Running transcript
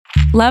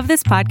Love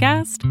this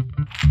podcast?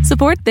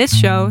 Support this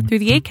show through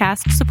the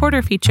Acast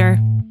supporter feature.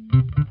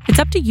 It's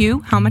up to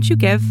you how much you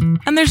give,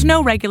 and there's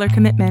no regular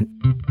commitment.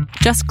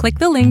 Just click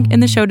the link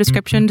in the show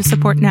description to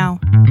support now.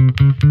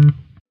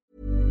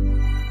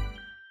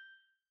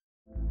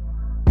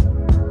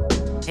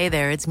 Hey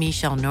there, it's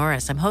Michelle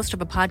Norris. I'm host of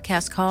a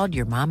podcast called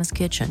Your Mama's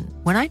Kitchen.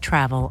 When I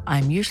travel,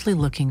 I'm usually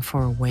looking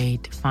for a way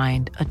to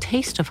find a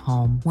taste of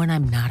home when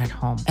I'm not at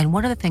home. And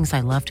one of the things I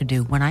love to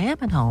do when I am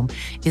at home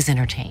is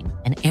entertain.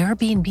 And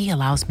Airbnb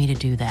allows me to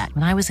do that.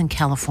 When I was in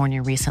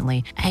California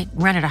recently, I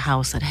rented a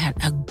house that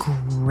had a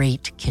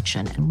great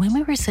kitchen. And when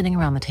we were sitting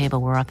around the table,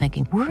 we were all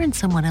thinking, we're in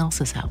someone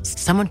else's house.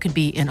 Someone could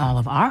be in all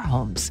of our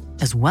homes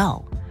as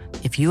well.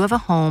 If you have a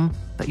home,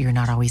 but you're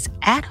not always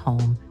at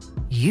home,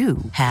 you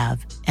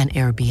have an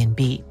Airbnb.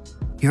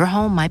 Your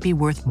home might be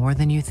worth more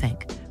than you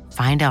think.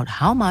 Find out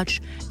how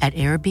much at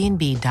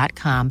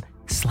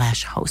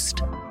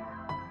airbnb.com/host.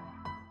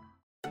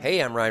 Hey,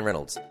 I'm Ryan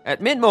Reynolds.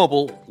 At Mint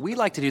Mobile, we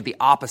like to do the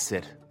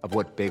opposite of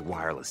what Big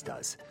Wireless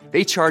does.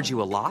 They charge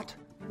you a lot,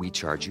 we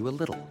charge you a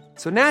little.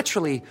 So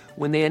naturally,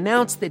 when they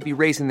announced they'd be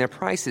raising their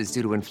prices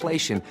due to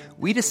inflation,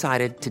 we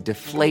decided to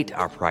deflate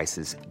our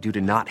prices due to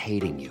not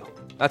hating you.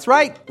 That's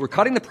right. We're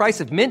cutting the price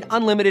of Mint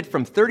Unlimited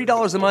from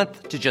 $30 a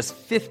month to just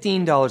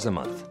 $15 a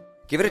month.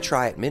 Give it a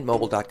try at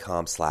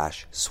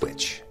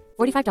mintmobile.com/switch.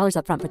 $45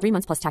 up front for 3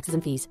 months plus taxes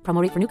and fees.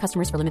 Promo rate for new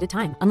customers for limited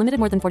time. Unlimited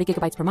more than 40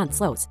 gigabytes per month.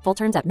 Slows full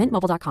terms at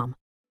mintmobile.com.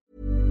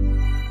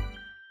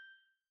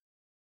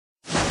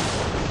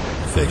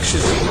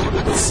 Fiction,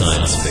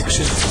 science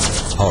fiction,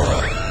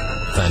 horror,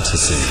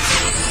 fantasy,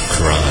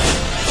 crime,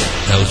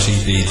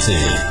 LGBT,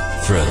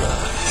 thriller.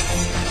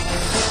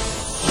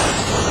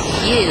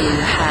 You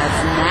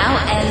have now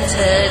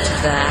entered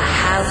the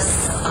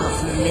House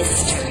of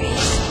Mystery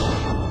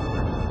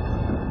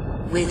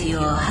with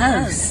your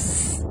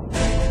hosts,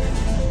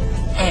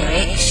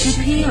 Eric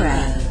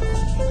Shapiro,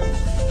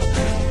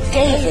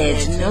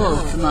 David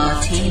North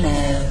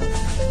Martino,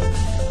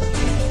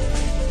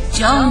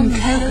 John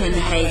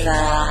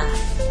Copenhaver,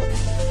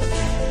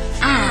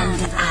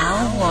 and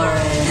Al Warren.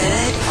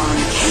 Heard on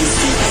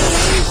KCAA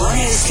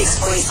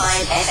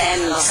 106.5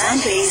 FM Los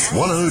Angeles,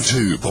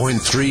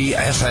 102.3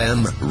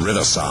 FM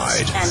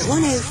Riverside, and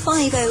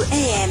 105.0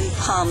 AM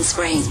Palm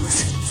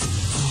Springs.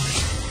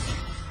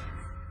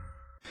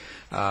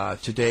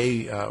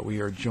 Today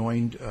we are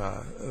joined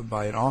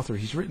by an author.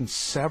 He's written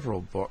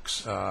several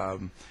books,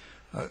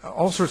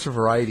 all sorts of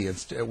variety,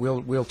 and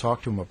we'll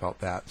talk to him about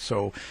that.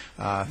 So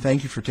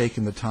thank you for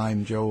taking the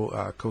time,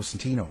 Joe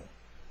Cosentino.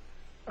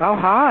 Oh,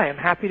 hi. I'm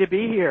happy to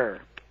be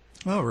here.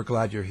 Oh, we're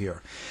glad you're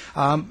here.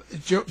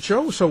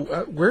 Joe,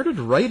 so where did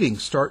writing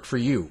start for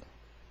you?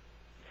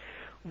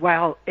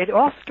 Well, it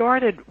all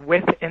started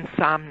with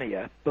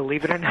insomnia,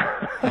 believe it or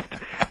not.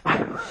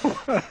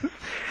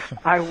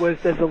 I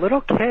was, as a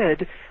little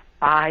kid,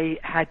 I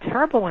had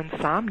terrible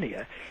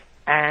insomnia,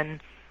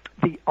 and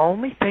the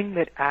only thing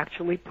that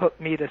actually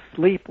put me to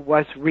sleep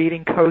was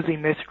reading cozy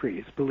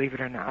mysteries, believe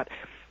it or not.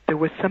 There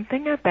was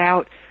something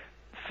about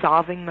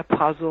solving the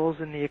puzzles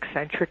and the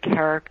eccentric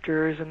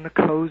characters and the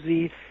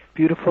cozy,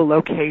 beautiful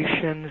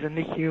locations and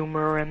the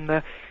humor and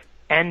the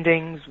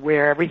endings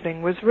where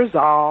everything was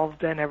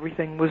resolved and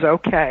everything was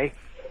okay,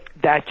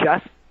 that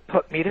just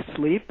put me to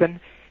sleep and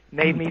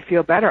made me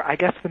feel better. I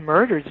guess the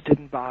murders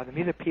didn't bother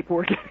me, the people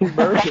were getting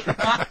murdered.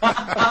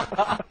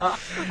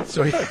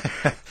 So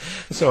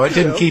it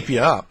didn't keep you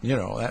up,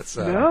 that's...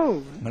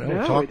 No.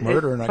 Talk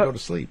murder and I go to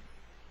sleep.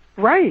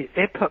 Right.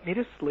 It put me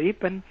to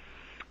sleep, and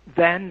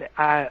then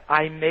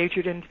I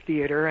majored in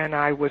theater, and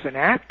I was an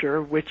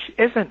actor, which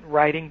isn't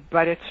writing,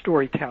 but it's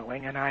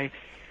storytelling, and I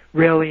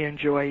really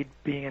enjoyed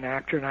being an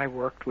actor, and I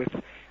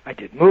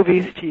did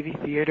movies, TV,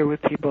 theater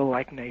with people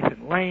like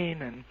Nathan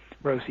Lane and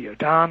Rosie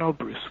O'Donnell,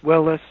 Bruce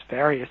Willis,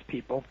 various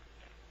people.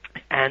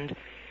 And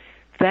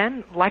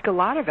then, like a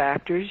lot of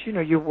actors,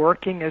 you're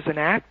working as an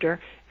actor,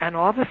 and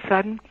all of a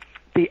sudden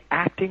the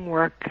acting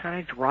work kind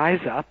of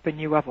dries up,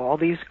 and you have all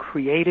these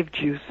creative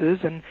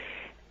juices,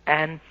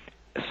 and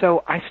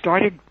so I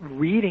started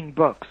reading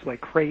books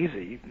like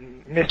crazy,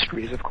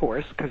 mysteries, of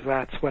course, because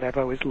that's what I've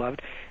always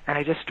loved. And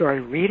I just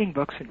started reading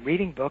books, and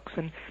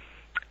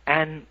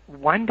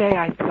one day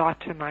I thought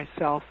to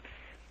myself,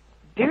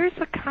 there's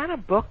a kind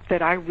of book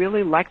that I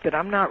really like that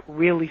I'm not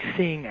really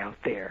seeing out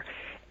there.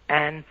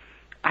 And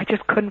I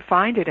just couldn't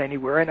find it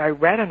anywhere. And I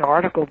read an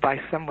article by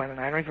someone, and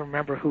I don't even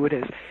remember who it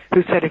is,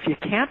 who said, if you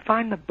can't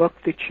find the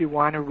book that you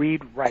want to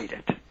read, write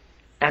it.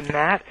 And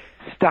that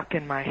stuck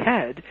in my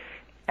head.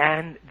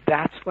 And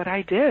that's what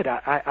I did.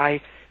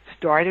 I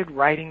started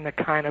writing the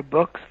kind of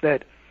books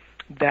that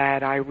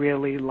I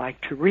really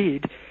like to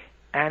read.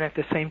 And at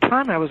the same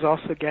time, I was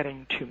also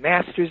getting 2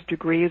 master's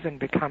degrees and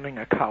becoming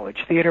a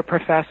college theater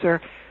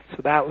professor. So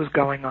that was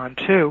going on,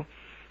 too.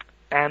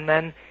 And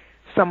then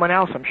someone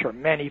else, I'm sure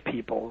many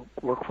people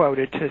were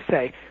quoted to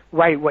say,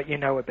 write what you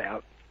know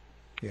about.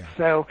 Yeah.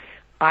 So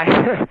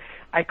I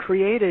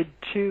created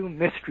 2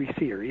 mystery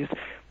series.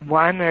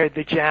 One are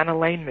the Jana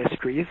Lane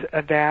mysteries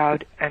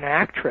about an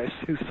actress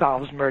who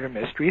solves murder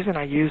mysteries, and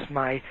I used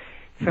my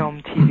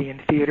film, TV,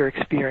 and theater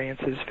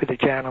experiences for the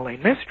Jana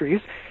Lane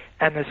Mysteries,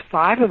 and there's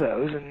 5 of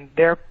those, and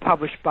they're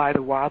published by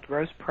the Wild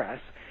Rose Press.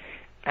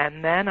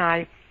 And then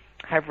I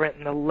have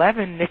written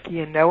 11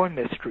 Nikki and Noah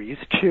mysteries.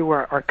 2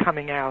 are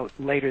coming out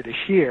later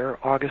this year,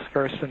 August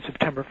 1st and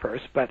September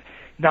 1st, but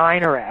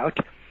 9 are out.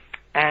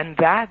 And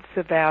that's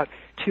about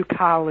 2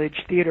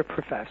 college theater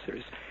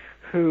professors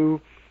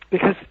who,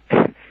 because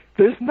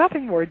there's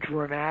nothing more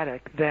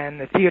dramatic than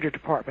the theater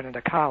department at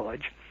a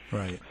college.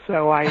 Right.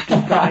 So I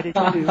decided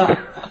to use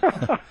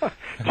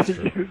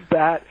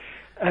that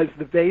as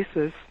the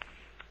basis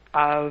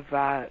of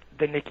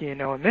the Nikki and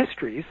Noah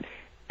mysteries.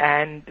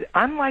 And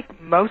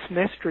unlike most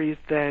mysteries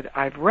that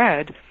I've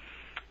read,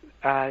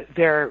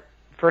 they're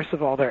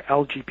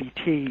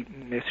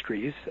LGBT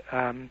mysteries,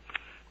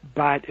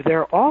 but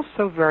they're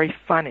also very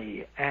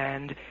funny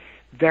and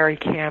very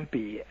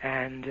campy,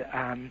 and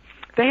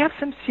they have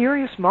some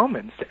serious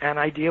moments, and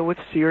I deal with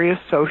serious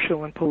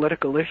social and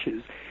political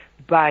issues,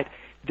 but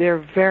they're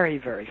very,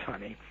 very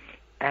funny.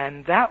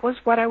 And that was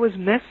what I was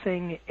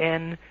missing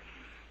in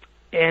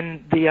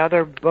the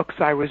other books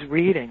I was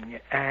reading.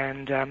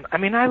 And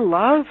I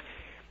love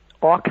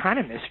all kind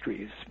of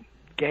mysteries.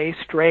 Gay,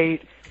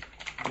 straight,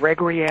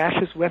 Gregory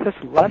Ash is with us,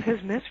 love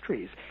his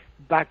mysteries.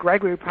 But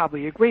Gregory would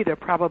probably agree they're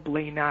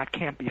probably not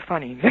campy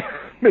funny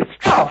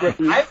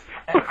mysteries.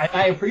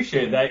 I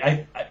appreciate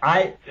that.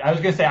 I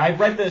was going to say, I've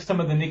read some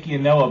of the Nikki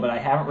and Noah, but I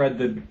haven't read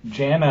the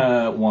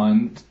Jana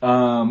ones.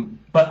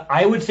 But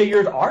I would say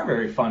yours are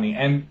very funny.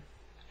 And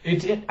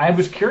I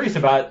was curious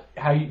about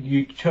how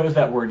you chose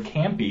that word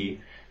campy.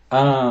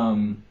 How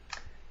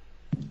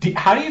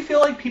do you feel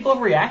like people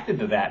have reacted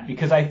to that?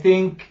 Because I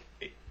think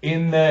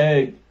in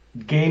the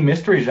gay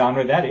mystery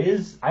genre, that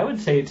is, I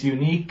would say it's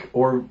unique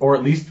or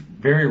at least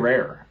very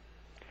rare.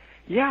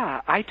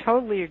 Yeah, I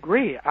totally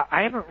agree.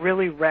 I haven't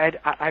really read,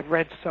 I've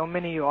read so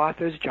many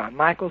authors, John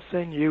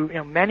Michelson, you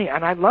know, many,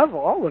 and I love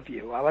all of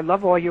you. I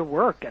love all your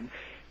work, and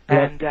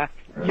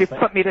you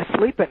put me to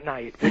sleep at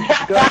night, which is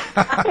good.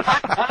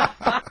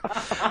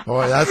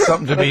 Boy, that's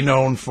something to be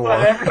known for.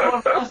 But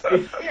everyone else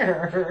is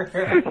here.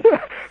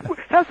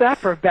 How's that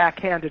for a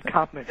backhanded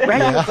compliment?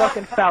 Read the book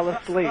and fell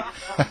asleep.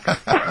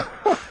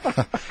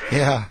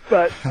 Yeah.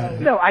 But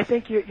no, I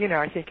think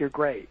I think you're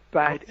great.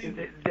 But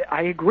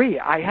I agree.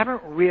 I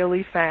haven't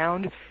really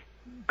found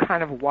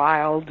kind of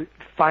wild,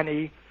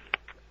 funny.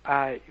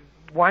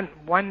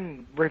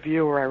 One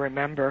reviewer I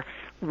remember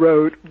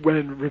wrote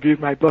when reviewed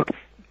my book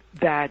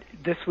that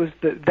this was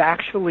that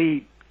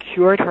actually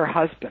cured her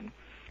husband.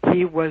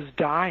 He was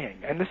dying,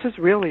 and this is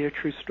really a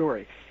true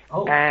story.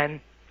 Oh. And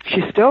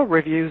she still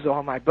reviews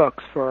all my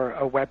books for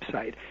a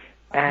website.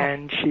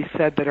 And she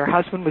said that her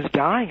husband was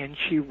dying, and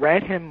she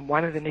read him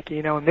one of the Nikki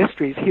and Noah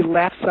mysteries. He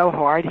laughed so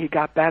hard he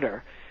got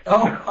better.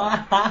 Oh,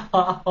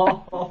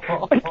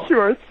 wow. I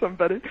cured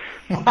somebody.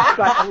 But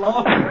I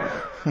love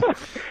that.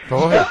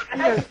 Boy.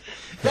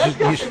 That's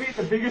got to be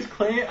the biggest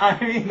claim.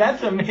 I mean,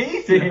 that's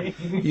amazing.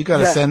 You got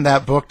to send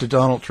that book to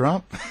Donald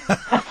Trump.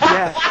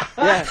 Yes.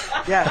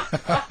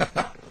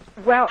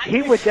 Well,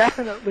 he would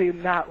definitely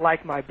not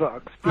like my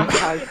books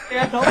because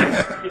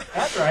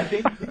that's right.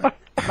 It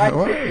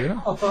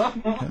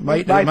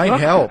might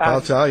help. I'll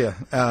tell you.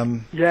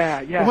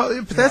 Yeah.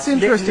 Well, but that's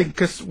interesting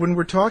because when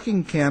we're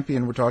talking campy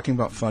and we're talking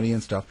about funny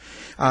and stuff,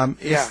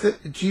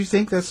 do you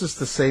think this is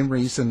the same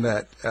reason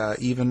that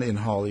even in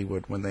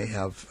Hollywood, when they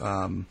have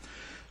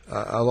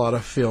a lot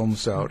of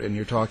films out, and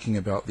you're talking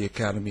about the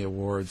Academy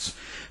Awards,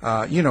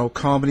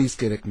 comedies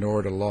get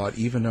ignored a lot,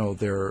 even though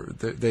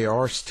they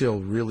are still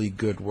really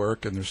good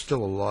work, and there's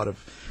still a lot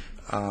of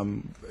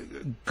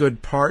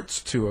good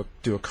parts to a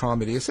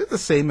comedy. Is it the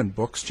same in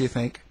books, do you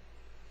think?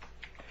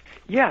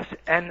 Yes,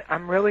 and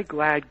I'm really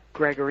glad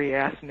Gregory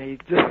asked me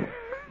to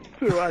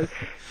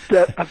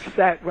get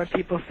upset when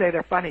people say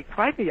they're funny.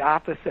 Quite the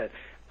opposite.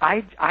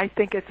 I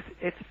think it's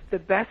the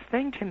best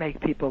thing to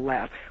make people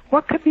laugh.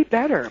 What could be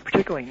better,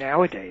 particularly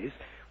nowadays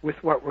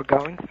with what we're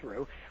going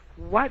through?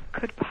 What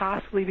could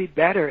possibly be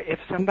better if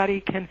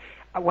somebody can...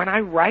 When I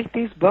write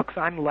these books,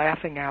 I'm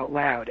laughing out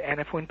loud. And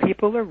if when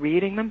people are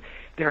reading them,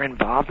 they're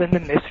involved in the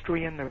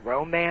mystery and the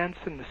romance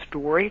and the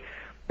story,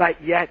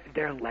 but yet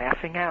they're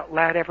laughing out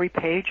loud every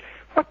page,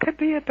 what could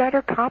be a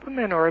better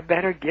compliment or a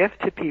better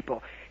gift to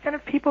people? And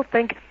if people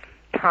think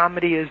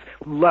comedy is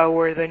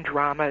lower than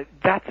drama,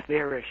 that's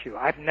their issue.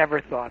 I've never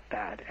thought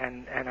that.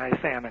 And I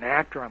say I'm an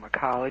actor, I'm a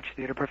college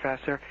theater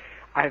professor.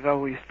 I've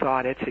always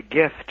thought it's a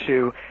gift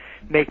to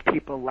make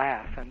people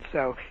laugh. And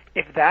so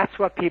if that's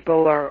what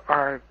people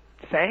are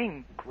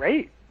saying,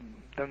 great,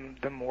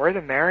 the more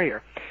the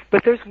merrier.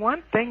 But there's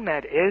one thing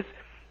that is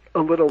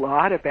a little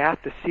odd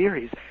about the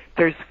series.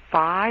 There's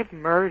 5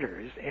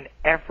 murders in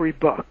every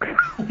book.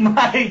 Oh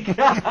my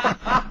God!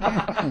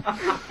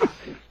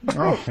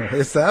 Oh,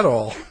 is that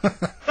all?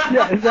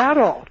 Yeah, is that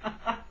all?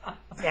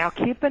 Now,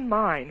 keep in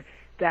mind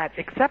that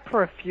except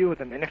for a few of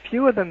them, and a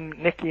few of them,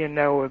 Nikki and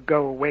Noah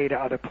go away to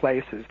other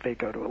places. They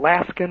go to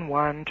Alaska in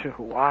one, to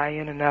Hawaii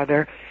in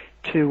another,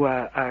 to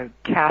a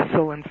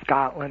castle in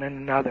Scotland in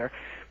another.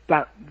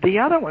 But the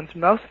other ones,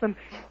 most of them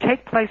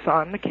take place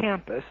on the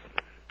campus,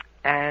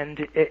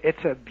 and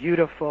it's a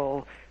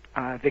beautiful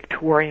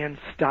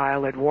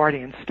Victorian-style,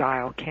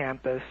 Edwardian-style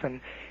campus,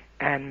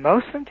 and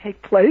most of them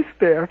take place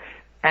there.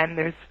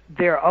 And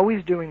they're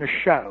always doing a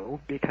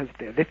show because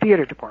they're the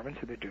theater department,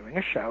 so they're doing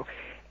a show.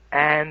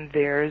 And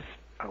there's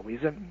always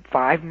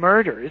 5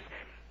 murders.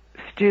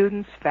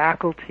 Students,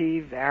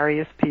 faculty,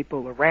 various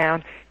people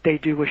around. They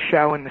do a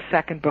show in the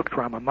second book,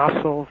 Drama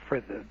Muscle,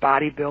 for the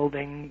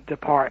bodybuilding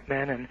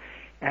department,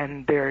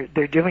 and they're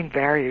doing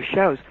various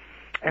shows.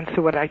 And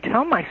so what I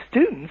tell my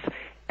students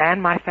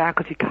and my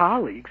faculty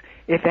colleagues,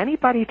 if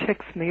anybody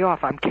ticks me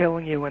off, I'm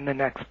killing you in the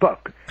next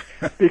book,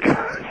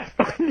 because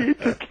I need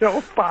to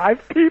kill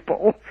 5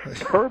 people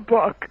per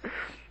book.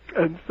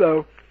 And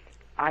so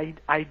I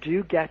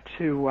do get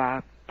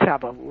to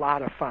have a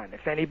lot of fun.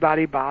 If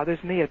anybody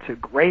bothers me, it's a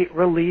great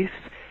release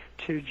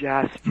to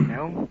just,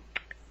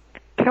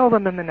 kill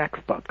them in the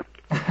next book.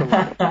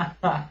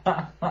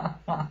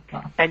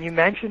 And you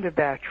mentioned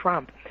about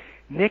Trump.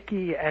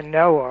 Nikki and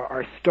Noah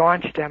are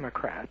staunch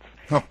Democrats.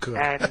 Oh, good.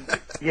 And,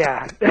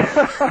 yeah.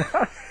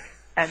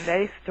 And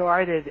they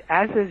started,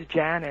 as is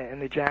Jana in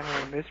the Jana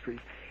Mysteries.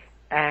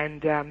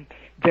 And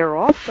they're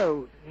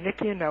also,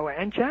 Nikki and Noah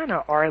and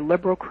Jana are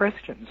liberal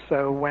Christians.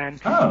 So when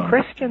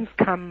Christians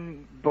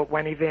come, but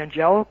when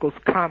evangelicals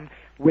come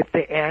with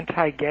the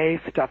anti-gay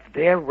stuff,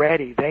 they're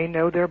ready. They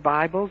know their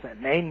Bibles,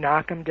 and they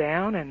knock them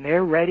down, and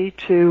they're ready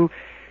to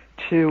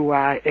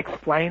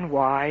explain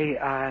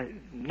why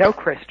no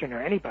Christian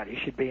or anybody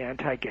should be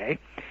anti-gay.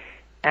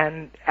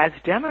 And as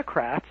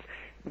Democrats,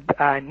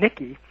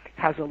 Nikki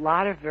has a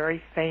lot of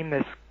very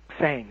famous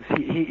sayings.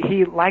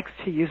 He likes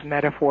to use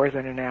metaphors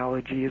and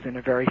analogies in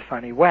a very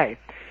funny way.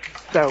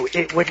 So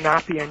it would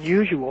not be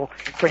unusual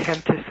for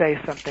him to say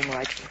something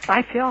like,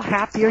 I feel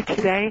happier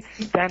today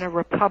than a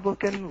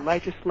Republican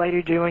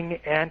legislator doing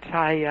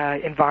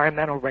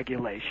anti-environmental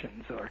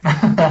regulations, or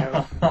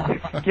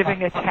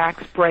giving a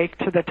tax break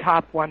to the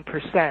top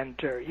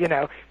 1%,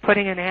 or,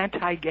 putting in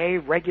anti-gay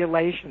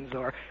regulations,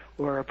 or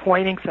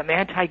appointing some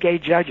anti-gay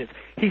judges.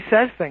 He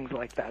says things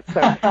like that.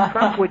 So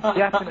Trump would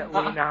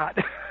definitely not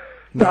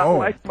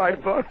like my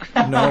books.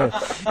 No,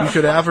 you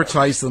should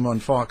advertise them on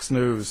Fox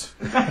News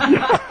and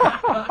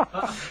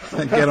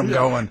get them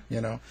going,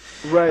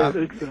 Right,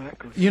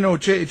 exactly.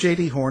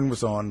 J.D. Horn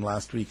was on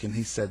last week, and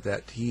he said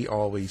that he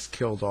always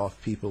killed off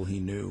people he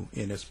knew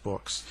in his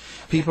books,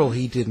 people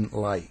he didn't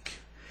like.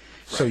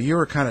 So you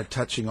were kind of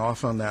touching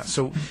off on that.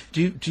 So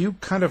do you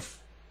kind of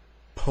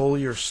pull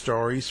your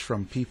stories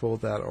from people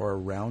that are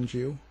around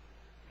you?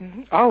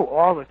 Mm-hmm. Oh,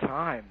 all the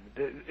time.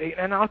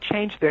 And I'll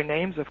change their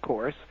names, of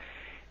course.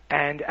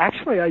 And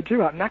actually, I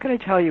do. I'm not going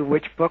to tell you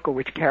which book or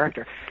which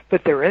character,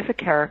 but there is a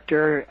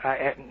character,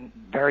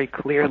 very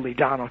clearly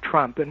Donald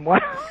Trump, in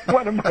one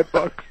of my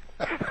books,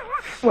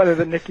 one of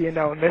the Nikki and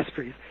Noah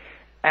Mysteries.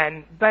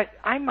 But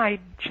I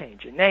might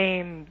change a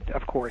name,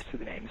 of course, to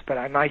the names, but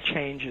I might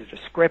change the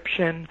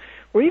description,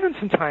 or even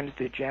sometimes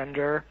the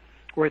gender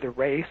or the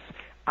race.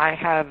 I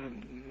have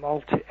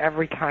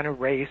every kind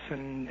of race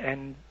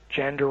and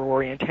gender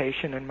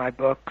orientation in my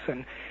books,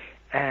 and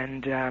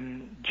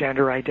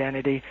gender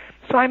identity.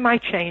 So I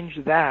might change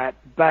that,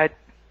 but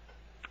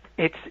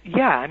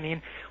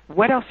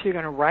what else are you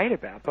going to write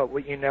about but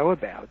what you know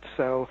about?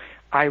 So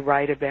I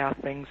write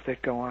about things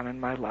that go on in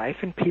my life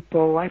and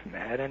people I've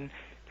met and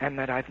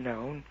that I've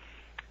known.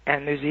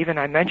 And there's even,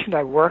 I mentioned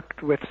I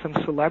worked with some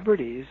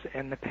celebrities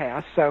in the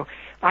past, so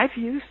I've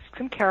used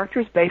some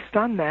characters based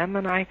on them,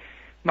 and I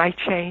might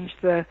change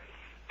the...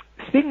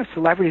 Speaking of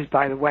celebrities,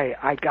 by the way,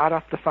 I got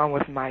off the phone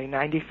with my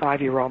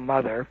 95-year-old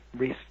mother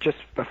just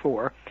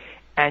before,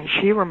 and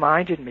she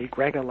reminded me,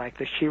 Grega liked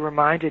this, she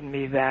reminded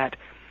me that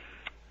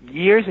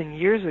years and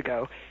years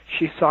ago,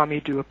 she saw me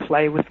do a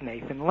play with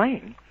Nathan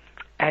Lane.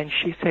 And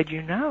she said, he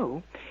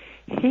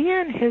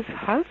and his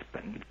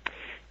husband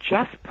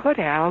just put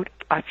out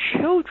a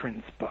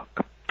children's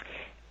book.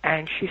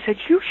 And she said,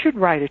 you should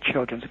write a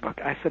children's book.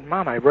 I said,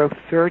 Mom, I wrote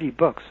 30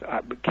 books.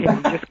 Can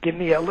you just give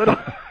me a little,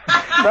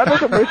 none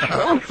of them are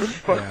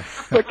children's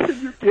books, but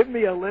can you give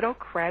me a little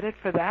credit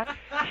for that?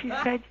 She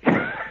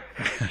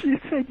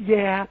said,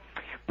 yeah,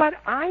 but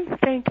I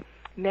think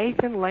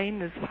Nathan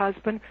Lane, his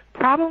husband,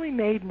 probably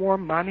made more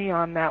money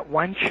on that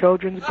one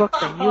children's book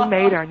than you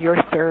made on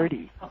your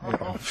 30.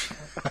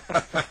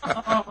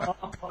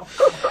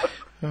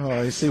 Oh,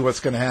 I see what's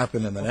going to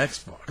happen in the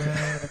next book.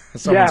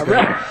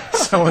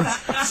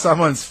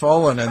 Someone's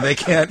fallen and they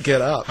can't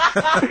get up.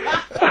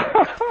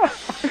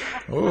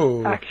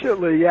 Ooh.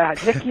 Actually, yeah,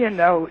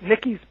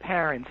 Nikki's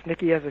parents,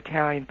 Nikki has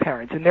Italian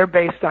parents, and they're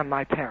based on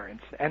my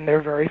parents, and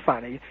they're very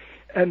funny,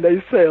 and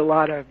they say a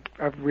lot of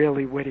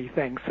really witty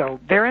things. So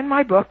they're in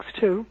my books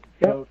too.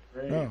 Yep. Oh,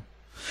 great. Oh.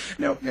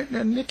 Now,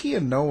 Nikki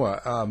and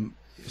Noah,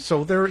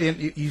 so they're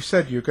in. You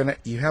said you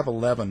have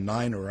 11,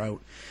 9 are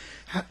out.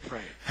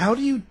 How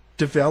do you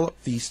develop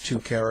these two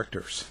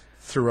characters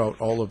throughout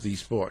all of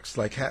these books?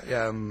 Like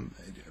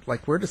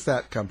where does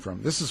that come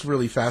from? This is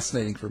really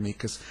fascinating for me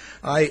because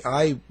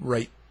I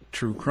write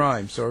true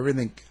crime, so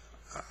everything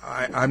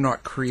I'm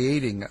not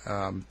creating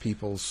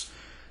people's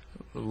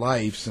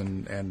lives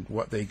and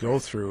what they go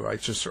through. I'm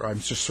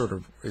just sort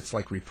of, it's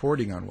like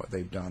reporting on what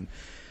they've done.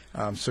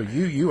 So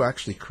you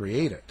actually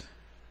create it.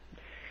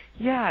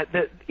 Yeah,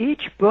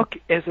 each book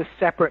is a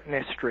separate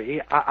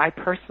mystery. I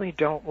personally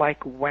don't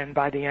like when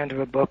by the end of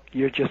a book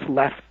you're just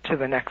left to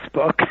the next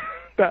book.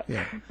 But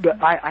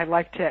I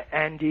like to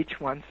end each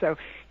one. So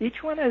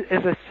each one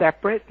is a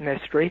separate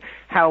mystery.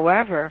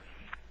 However,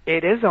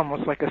 it is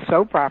almost like a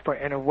soap opera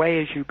in a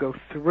way as you go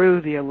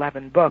through the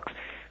 11 books.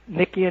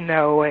 Nikki and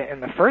Noah in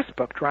the first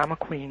book, Drama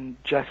Queen,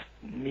 just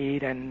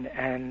meet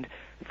and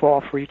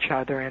fall for each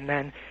other. And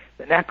then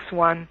the next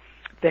one,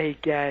 they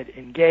get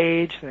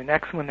engaged. The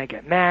next one, they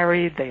get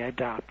married. They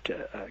adopt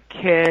a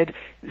kid.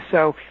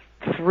 So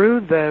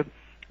through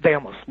they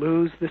almost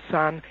lose the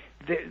son.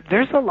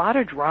 There's a lot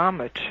of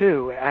drama,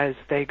 too, as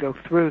they go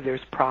through.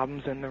 There's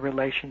problems in the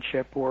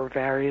relationship or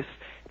various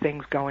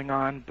things going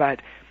on.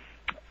 But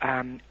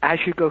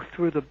as you go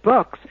through the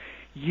books,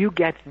 you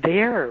get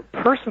their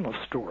personal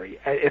story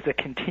as a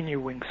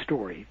continuing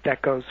story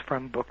that goes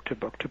from book to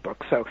book to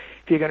book. So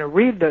if you're going to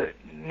read the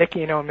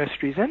Nikki and Noah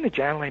mysteries and the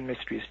Jan Lane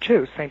mysteries,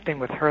 too, same thing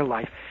with her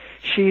life.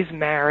 She's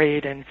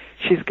married, and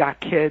she's got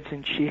kids,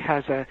 and she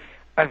has a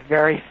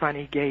very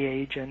funny gay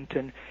agent,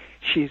 and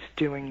she's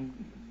doing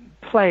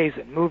plays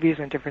and movies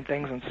and different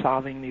things and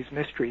solving these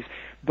mysteries.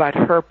 But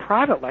her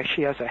private life,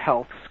 she has a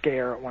health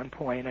scare at one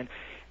point,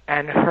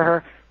 and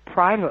her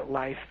private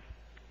life,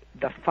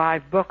 the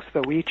 5 books,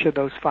 though each of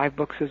those 5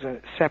 books is a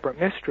separate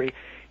mystery,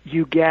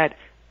 you get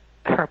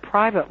her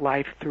private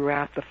life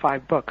throughout the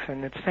 5 books,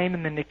 and it's the same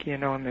in the Nikki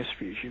and Noah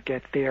mysteries. You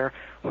get their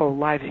whole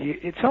lives.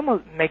 It's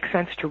almost makes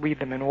sense to read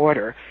them in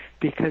order,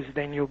 because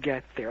then you'll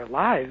get their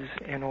lives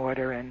in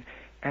order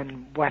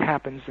and what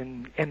happens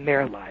in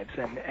their lives.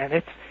 And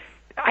it's,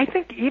 I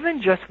think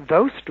even just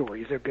those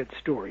stories are good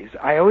stories.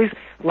 I always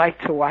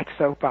liked to watch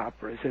soap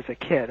operas as a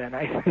kid, and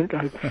I think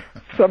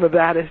some of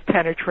that has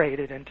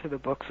penetrated into the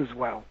books as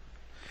well.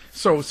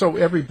 So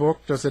every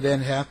book, does it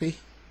end happy?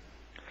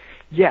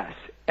 Yes,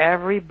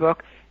 every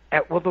book.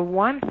 Well, the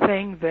one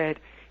thing that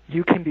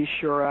you can be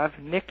sure of,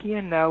 Nikki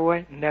and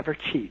Noah never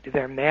cheat.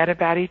 They're mad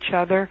about each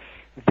other.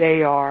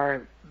 They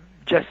are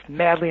just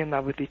madly in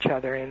love with each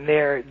other, and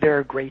they're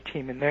a great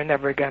team, and they're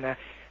never going to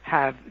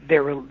have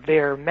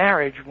their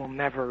marriage will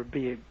never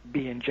be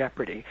in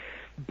jeopardy.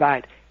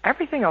 But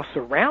everything else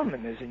around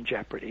them is in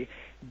jeopardy.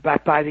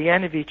 But by the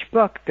end of each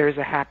book, there's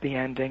a happy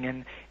ending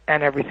and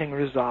everything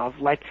resolved.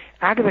 Like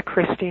Agatha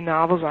Christie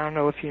novels, I don't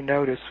know if you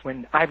noticed,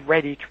 when I've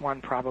read each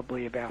one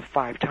probably about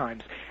 5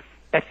 times.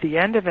 At the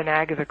end of an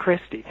Agatha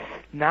Christie,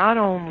 not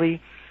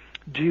only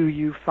do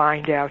you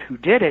find out who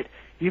did it,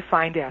 you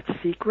find out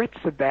secrets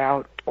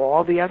about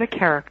all the other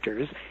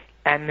characters,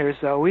 and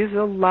there's always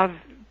a love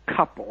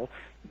couple.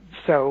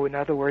 So, in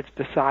other words,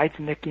 besides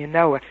Nikki and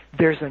Noah,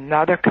 there's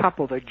another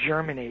couple that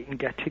germinate and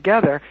get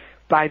together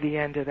by the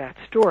end of that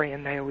story,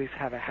 and they always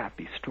have a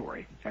happy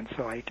story. And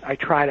so I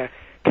try to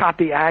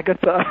copy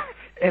Agatha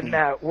in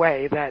that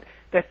way, that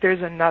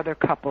there's another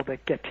couple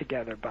that get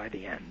together by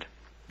the end.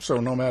 So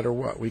no matter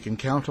what, we can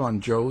count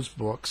on Joe's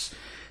books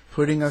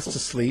putting us to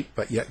sleep,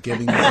 but yet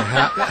giving us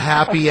a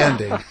happy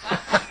ending.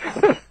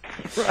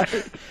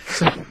 Right.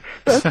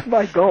 That's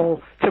my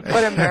goal, to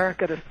put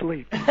America to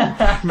sleep.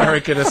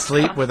 America to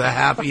sleep with a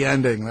happy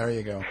ending. There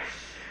you go.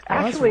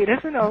 Actually, it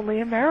isn't only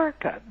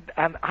America.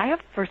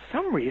 For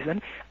some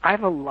reason, I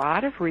have a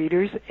lot of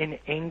readers in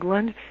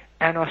England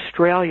and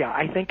Australia.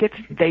 I think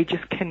they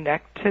just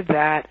connect to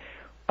that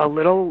a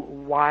little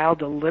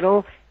wild, a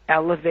little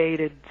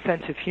elevated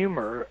sense of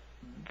humor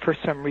for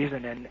some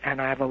reason,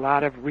 and I have a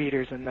lot of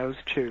readers in those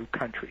 2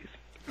 countries.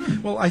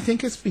 Well, I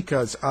think it's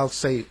because, I'll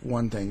say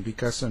one thing,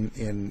 because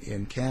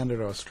in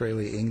Canada,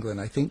 Australia, England,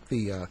 I think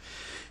the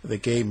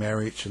gay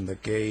marriage and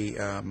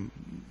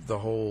the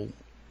whole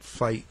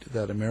fight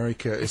that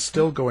America is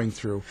still going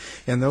through,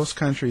 in those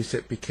countries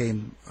it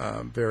became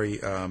very,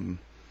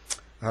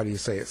 how do you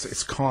say,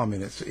 it's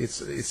common,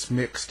 it's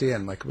mixed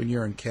in. Like when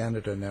you're in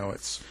Canada now,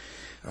 it's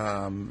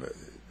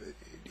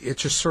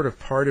just sort of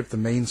part of the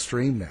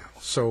mainstream now.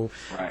 So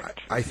right.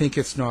 I think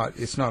it's not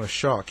a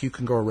shock. You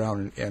can go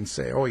around and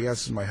say, "Oh, yes,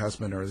 this is my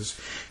husband," or this,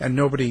 and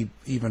nobody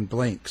even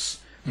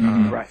blinks.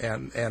 Right.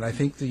 And I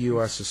think the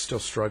U.S. is still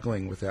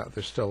struggling with that.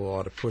 There's still a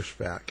lot of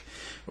pushback.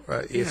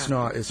 It's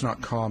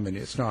not common.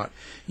 It's not.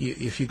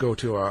 If you go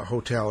to a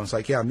hotel and it's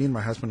like, "Yeah, me and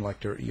my husband like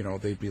to,"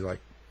 they'd be like,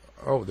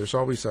 "Oh, there's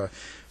always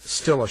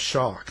still a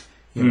shock."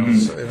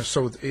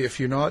 So if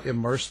you're not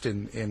immersed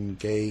in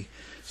gay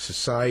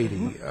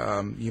society,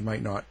 you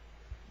might not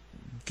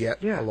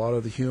get a lot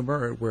of the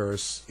humor,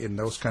 whereas in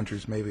those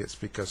countries maybe it's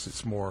because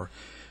it's more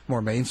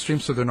mainstream,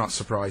 so they're not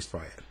surprised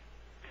by it.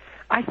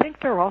 I think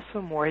they're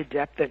also more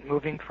adept at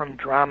moving from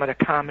drama to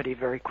comedy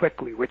very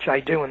quickly, which I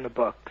do in the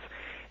books.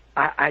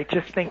 I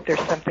just think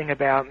there's something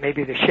about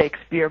maybe the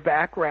Shakespeare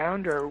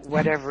background or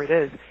whatever it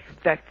is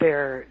that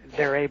they're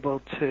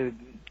able to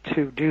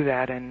do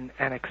that and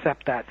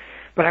accept that.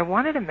 But I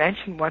wanted to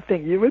mention one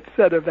thing you had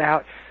said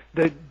about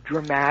the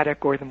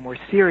dramatic or the more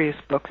serious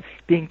books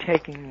being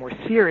taken more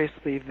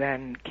seriously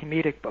than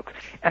comedic books.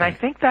 And I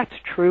think that's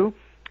true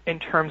in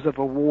terms of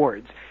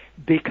awards,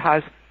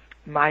 because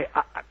my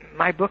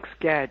books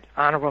get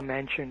honorable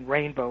mention,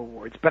 Rainbow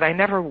Awards, but I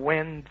never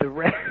win the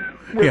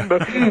Rainbow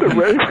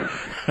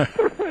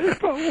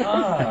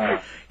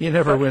Award. You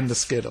never win the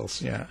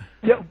Skittles, yeah.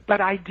 Yeah,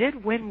 but I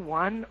did win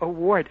one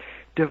award.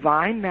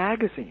 Divine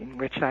Magazine,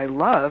 which I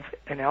love,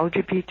 an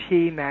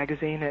LGBT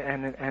magazine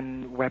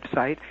and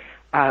website,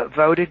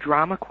 voted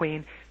Drama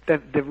Queen.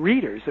 The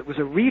readers, it was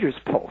a readers'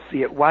 poll.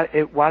 See, it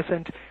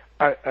wasn't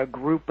a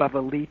group of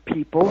elite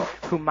people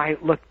who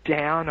might look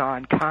down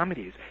on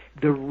comedies.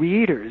 The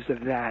readers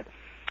of that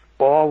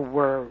all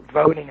were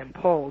voting and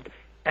polled,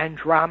 and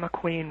Drama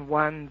Queen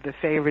won the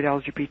favorite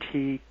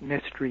LGBT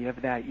mystery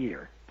of that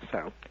year.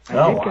 So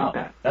I did get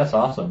that. That's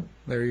awesome.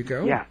 There you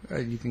go. Yeah.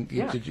 You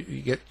get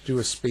to do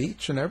a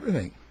speech and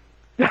everything.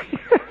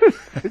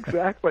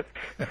 Exactly.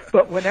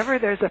 But whenever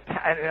there's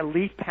an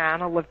elite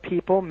panel of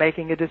people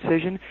making a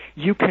decision,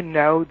 you can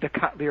know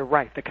you're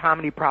right. The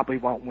comedy probably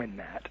won't win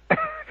that.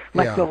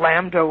 The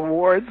Lambda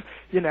Awards,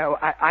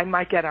 I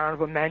might get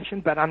honorable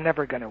mention, but I'm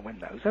never going to win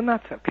those, and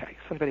that's okay.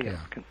 Somebody else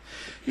can.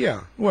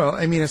 Yeah. Well,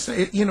 I mean,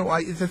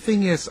 the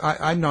thing is,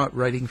 I'm not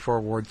writing for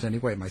awards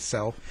anyway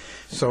myself,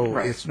 so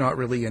it's not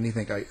really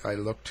anything I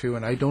look to,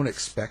 and I don't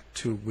expect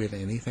to win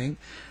anything.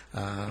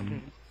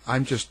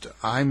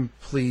 I'm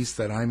pleased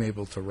that I'm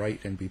able to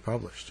write and be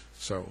published.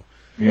 So,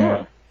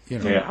 Yeah.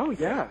 Oh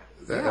yeah.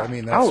 I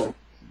mean, that's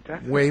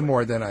way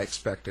more than I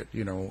expected,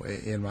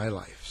 in my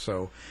life.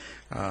 So,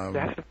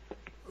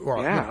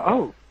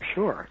 Oh,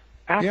 sure.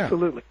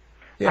 Absolutely.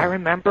 Yeah. I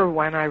remember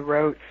when I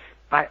wrote,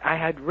 I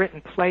had written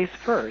plays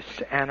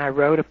first, and I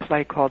wrote a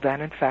play called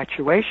An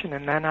Infatuation,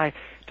 and then I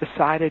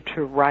decided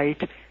to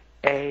write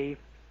a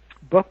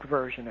book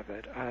version of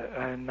it,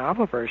 a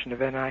novel version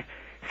of it, and I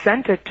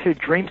sent it to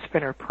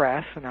Dreamspinner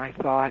Press, and I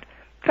thought,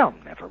 they'll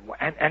never.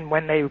 And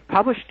when they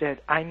published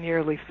it, I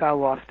nearly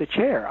fell off the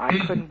chair. I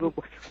couldn't.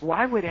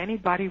 Why would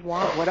anybody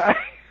want what I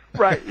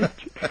write?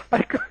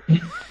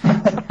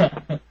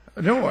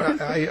 No,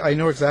 I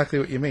know exactly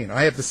what you mean.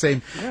 I have the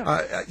same.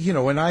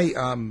 When I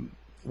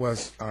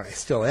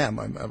still am.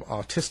 I'm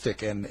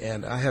autistic,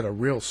 and I had a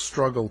real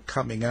struggle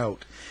coming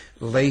out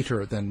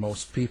later than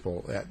most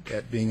people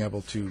at being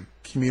able to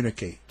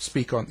communicate,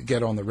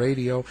 get on the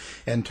radio,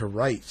 and to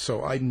write.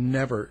 So I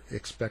never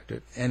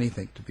expected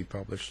anything to be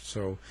published.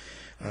 So,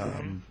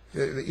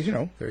 there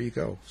you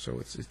go. So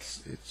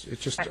it's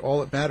just all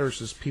that matters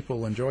is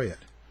people enjoy it.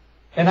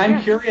 And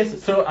I'm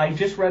curious. So I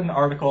just read an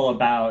article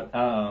about.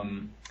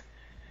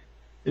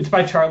 It's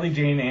by Charlie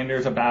Jane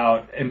Anders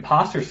about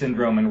imposter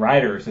syndrome in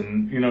writers,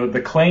 and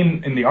the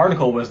claim in the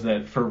article was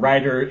that for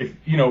writer,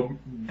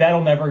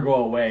 that'll never go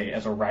away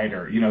as a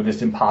writer,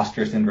 this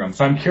imposter syndrome.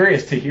 So I'm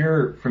curious to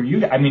hear from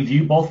you. I mean, do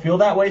you both feel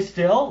that way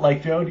still?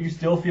 Like, Joe, do you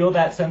still feel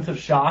that sense of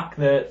shock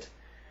that?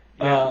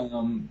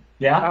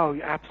 Yeah. Oh,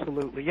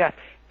 absolutely, yes.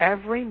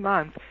 Every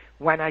month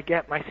when I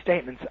get my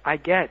statements, I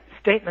get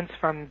statements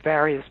from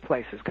various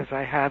places because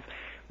I have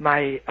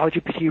my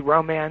LGBT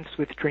romance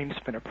with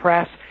Dreamspinner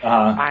Press.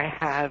 I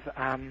have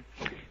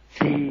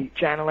the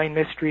Jana Lane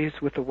Mysteries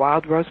with the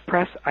Wild Rose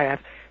Press. I have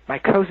my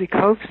Cozy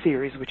Cove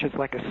series, which is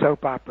like a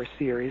soap opera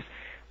series,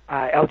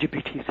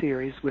 LGBT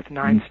series with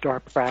Nine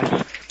Star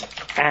Press.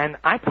 And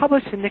I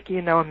publish the Nikki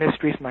and Noah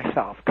Mysteries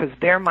myself because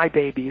they're my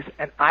babies,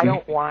 and I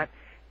don't want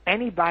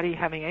anybody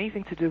having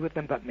anything to do with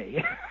them but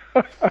me.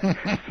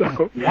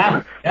 So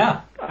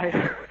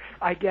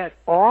I get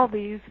all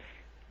these.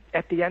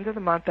 At the end of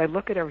the month, I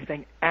look at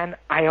everything, and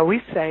I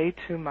always say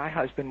to my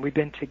husband, we've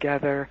been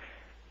together,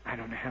 I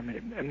don't know how many,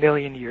 a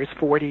million years,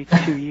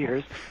 42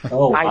 years.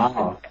 Oh,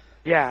 wow.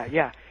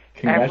 Yeah.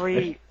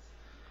 I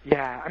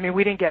mean,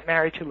 we didn't get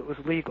married till it was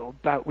legal,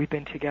 but we've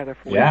been together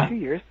 42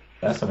 years.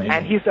 That's amazing.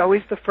 And he's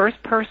always the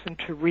first person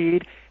to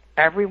read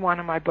every one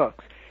of my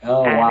books.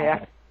 Oh, and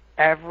wow.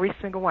 Every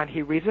single one.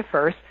 He reads it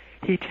first.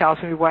 He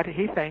tells me what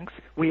he thinks.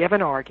 We have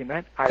an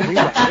argument. I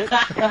read it.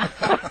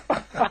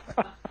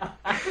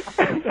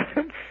 And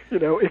then,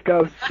 it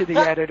goes to the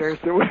editors.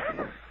 Well,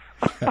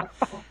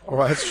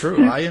 that's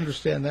true. I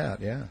understand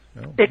that, yeah.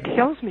 It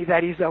kills me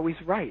that he's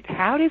always right.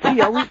 How does he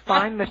always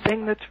find the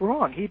thing that's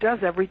wrong? He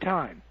does every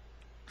time.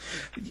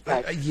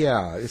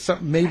 It's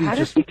maybe how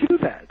just does he do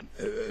that?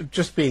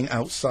 Just being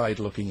outside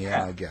looking in,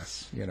 I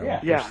guess.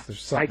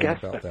 There's something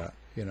about that.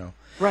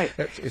 Right.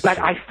 It's but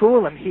true. I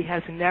fool him. He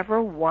has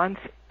never once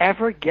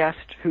ever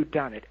guessed who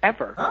done it,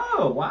 ever.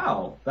 Oh,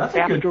 wow. That's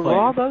a good After claim.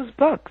 all those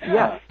books,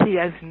 he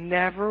has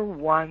never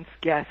once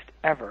guessed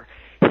ever.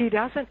 He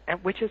doesn't,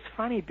 which is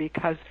funny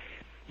because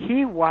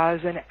he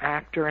was an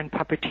actor and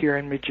puppeteer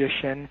and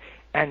magician,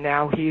 and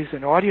now he's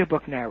an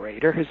audiobook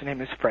narrator. His name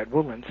is Fred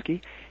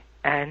Wolinski,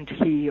 and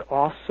he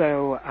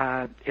also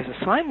is a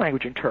sign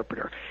language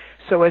interpreter.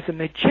 So as a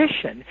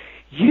magician,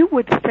 you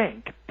would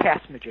think,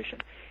 past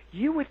magician,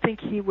 you would think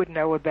he would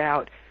know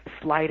about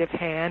sleight of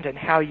hand and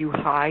how you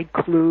hide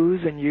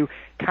clues and you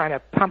kind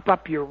of pump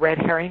up your red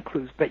herring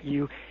clues, but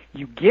you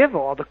give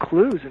all the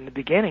clues in the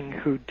beginning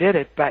who did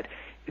it, but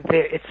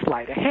it's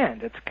sleight of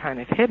hand. It's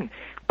kind of hidden.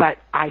 But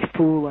I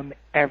fool him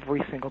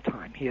every single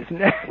time. He has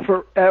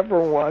never, ever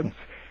once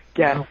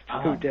guessed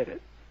who did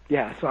it.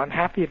 Yeah, so I'm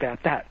happy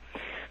about that.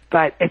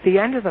 But at the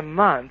end of the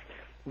month,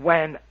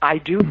 when I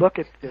do look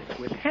at this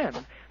with him,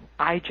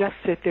 I just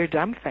sit there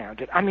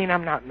dumbfounded. I mean,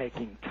 I'm not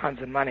making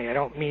tons of money. I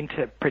don't mean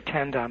to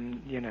pretend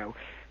I'm,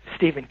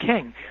 Stephen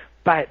King.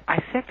 But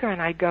I sit there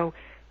and I go,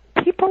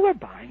 people are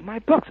buying my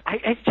books.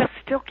 I just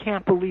still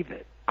can't believe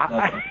it.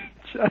 I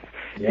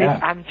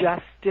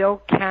just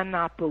still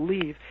cannot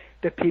believe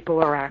that people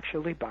are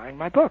actually buying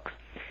my books.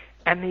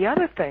 And the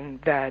other thing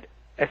that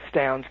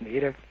astounds me,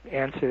 to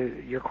answer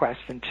your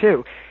question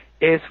too,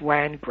 is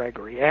when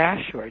Gregory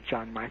Ash or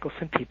John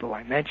Michelson, people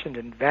I mentioned,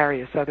 and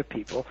various other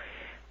people,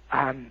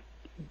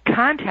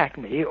 contact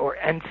me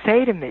and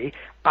say to me,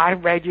 I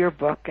read your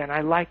book and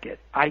I like it.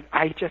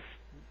 I just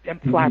am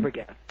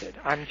flabbergasted.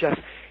 I'm just,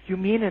 you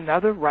mean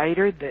another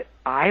writer that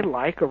I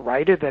like, a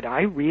writer that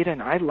I read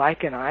and I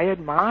like and I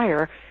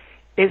admire,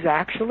 is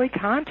actually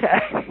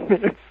contacting me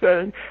and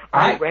saying,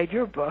 I read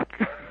your book.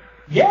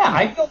 Yeah,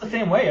 I feel the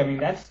same way. I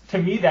mean, to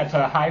me, that's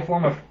a high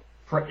form of,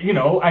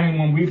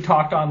 when we've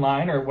talked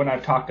online or when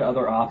I've talked to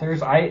other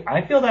authors,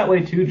 I feel that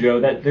way too, Joe,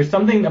 that there's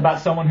something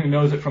about someone who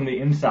knows it from the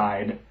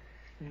inside,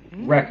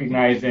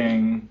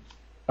 recognizing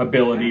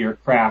ability or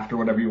craft or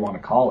whatever you want to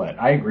call it.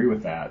 I agree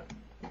with that.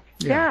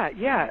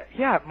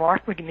 Yeah.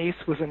 Mark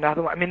McNeese was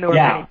another one. I mean, there were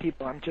many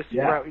people. I'm just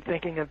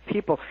thinking of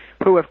people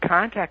who have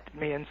contacted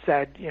me and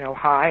said,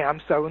 hi,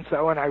 I'm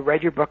so-and-so, and I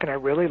read your book and I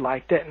really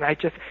liked it. And I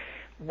just,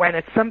 when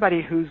it's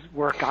somebody whose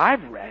work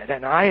I've read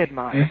and I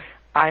admire,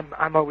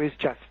 I'm always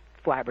just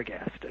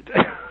flabbergasted.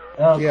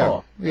 Oh,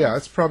 cool. Yeah,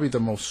 it's probably the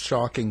most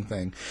shocking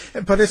thing.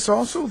 But it's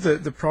also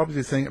probably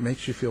the thing that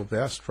makes you feel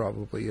best,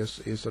 probably,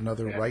 is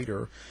another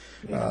writer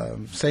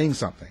saying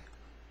something.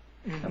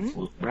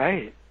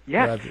 Right.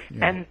 Yes,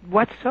 and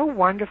what's so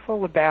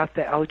wonderful about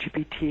the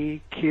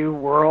LGBTQ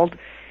world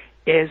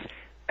is,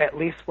 at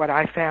least what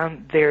I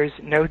found, there's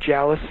no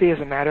jealousy.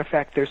 As a matter of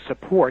fact, there's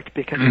support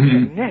because it's a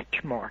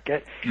niche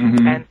market.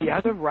 And the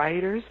other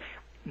writers,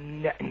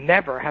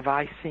 never have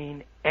I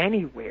seen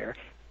anywhere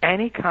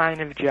any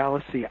kind of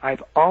jealousy.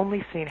 I've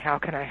only seen, how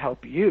can I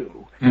help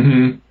you,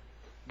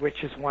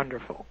 which is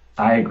wonderful.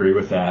 I agree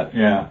with that,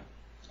 yeah.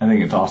 I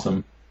think it's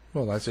awesome.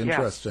 Well, that's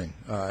interesting.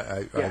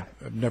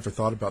 I've never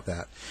thought about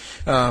that.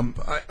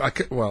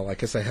 I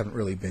guess I haven't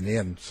really been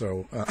in,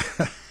 so...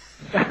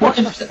 Well,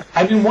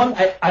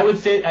 I would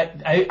say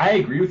I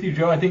agree with you,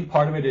 Joe. I think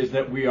part of it is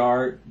that we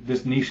are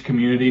this niche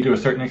community to a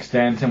certain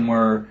extent, and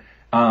we're,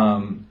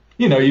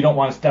 you don't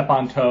want to step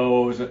on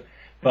toes.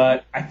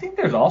 But I think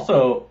there's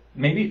also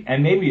maybe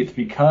it's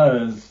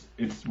because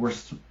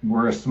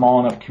we're a small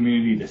enough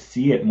community to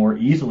see it more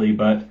easily.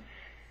 But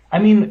I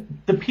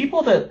mean, the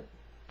people that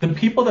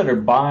are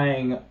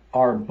buying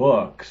our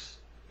books,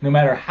 no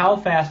matter how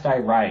fast I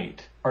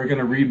write, are going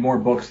to read more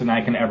books than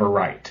I can ever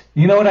write.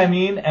 You know what I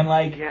mean? And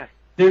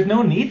there's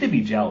no need to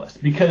be jealous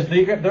because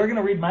they're going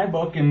to read my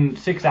book in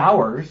 6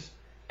 hours,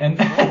 and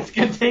it's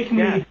going to take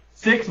me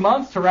 6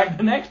 months to write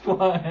the next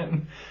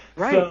one.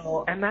 Right,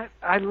 and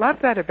I love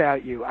that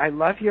about you. I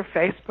love your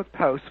Facebook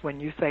posts when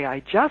you say, I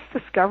just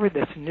discovered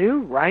this new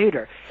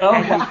writer,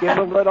 and you give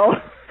a little...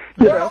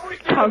 It's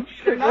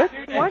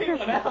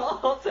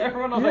wonderful.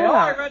 Everyone will say,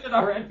 I read it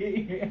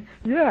already.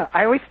 Yeah,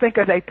 I always think,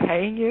 are they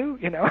paying you?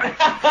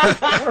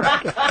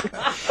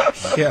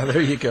 Yeah,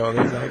 there you go.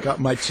 I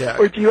got my check.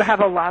 Or do you have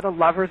a lot of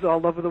lovers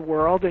all over the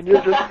world and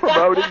you're just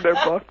promoting their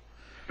book?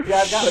 Yeah,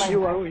 I've got my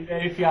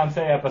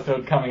Fiancé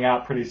episode coming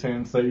out pretty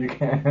soon, so you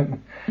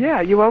can.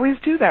 Yeah, you always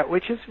do that,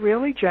 which is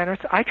really generous.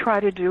 I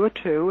try to do it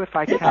too, if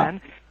I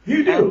can.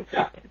 You do.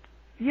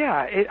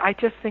 I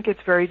just think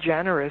it's very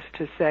generous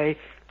to say,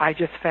 I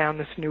just found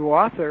this new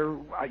author,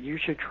 you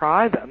should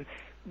try them.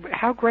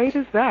 How great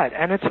is that?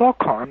 And it's all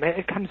karma.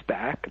 It comes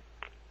back.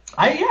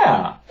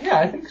 I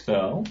think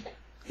so.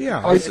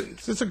 Yeah,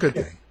 it's a good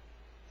thing.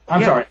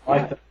 I'm sorry. I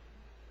like that.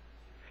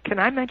 Can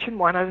I mention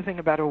one other thing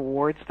about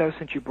awards, though,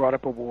 since you brought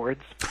up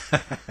awards?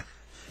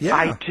 Yeah.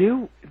 I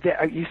do.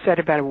 You said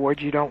about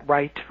awards, you don't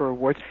write for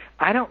awards.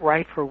 I don't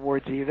write for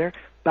awards either,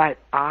 but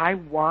I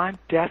want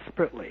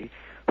desperately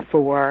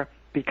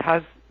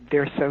because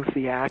they're so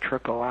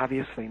theatrical,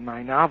 obviously,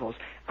 my novels,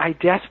 I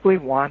desperately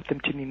want them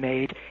to be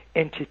made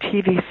into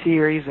TV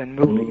series and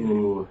movies.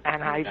 Ooh.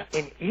 And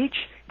in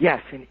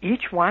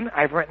each one,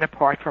 I've written a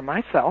part for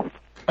myself.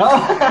 In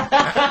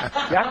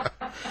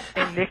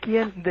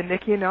the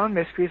Nikki and Owen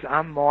Mysteries,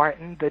 I'm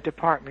Martin, the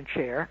department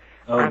chair.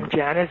 I'm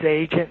Jana's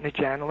agent in the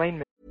Jana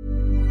Lane.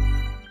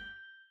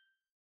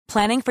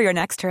 Planning for your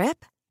next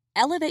trip?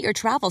 Elevate your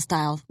travel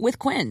style with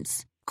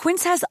Quince.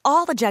 Quince has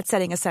all the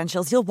jet-setting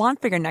essentials you'll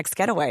want for your next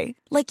getaway,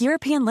 like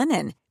European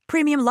linen,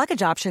 premium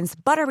luggage options,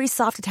 buttery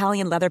soft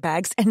Italian leather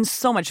bags, and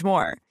so much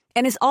more.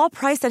 And is all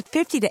priced at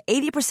 50 to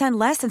 80%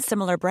 less than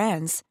similar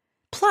brands.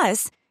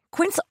 Plus,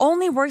 Quince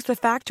only works with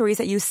factories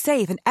that use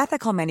safe and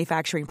ethical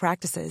manufacturing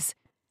practices.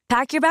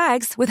 Pack your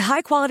bags with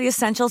high-quality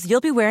essentials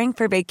you'll be wearing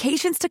for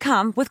vacations to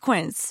come with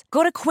Quince.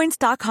 Go to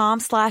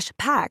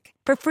quince.com/pack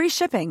for free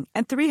shipping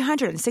and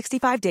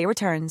 365-day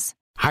returns.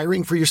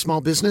 Hiring for your small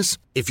business?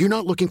 If you're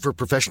not looking for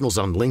professionals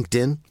on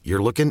LinkedIn,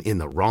 you're looking in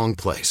the wrong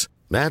place.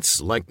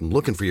 That's like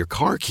looking for your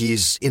car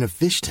keys in a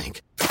fish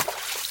tank.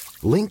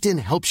 LinkedIn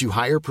helps you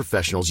hire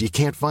professionals you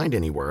can't find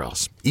anywhere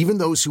else, even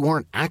those who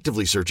aren't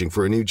actively searching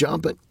for a new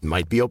job but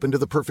might be open to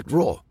the perfect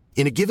role.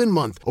 In a given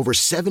month, over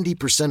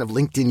 70% of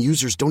LinkedIn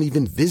users don't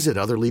even visit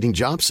other leading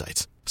job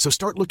sites. So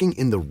start looking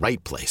in the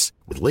right place.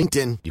 With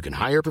LinkedIn, you can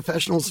hire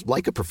professionals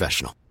like a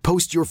professional.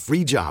 Post your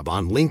free job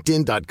on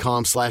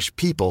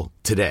linkedin.com/people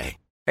today.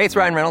 Hey, it's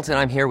Ryan Reynolds, and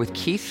I'm here with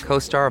Keith,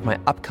 co-star of my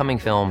upcoming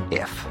film,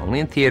 If, only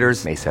in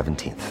theaters May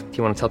 17th. Do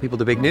you want to tell people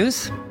the big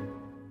news?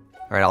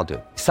 All right, I'll do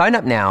it. Sign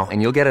up now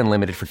and you'll get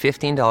unlimited for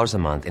 $15 a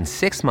month and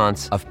 6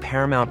 months of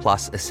Paramount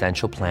Plus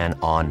Essential Plan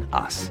on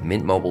us.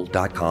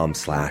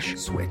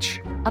 MintMobile.com/switch.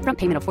 Upfront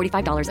payment of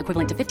 $45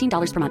 equivalent to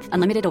 $15 per month.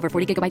 Unlimited over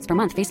 40 gigabytes per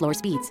month. Face lower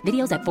speeds.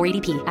 Videos at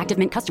 480p. Active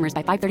Mint customers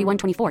by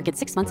 531.24 get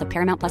 6 months of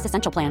Paramount Plus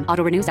Essential Plan.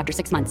 Auto renews after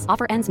 6 months.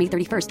 Offer ends May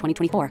 31st,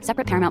 2024.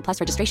 Separate Paramount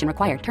Plus registration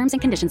required. Terms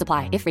and conditions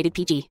apply if rated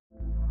PG.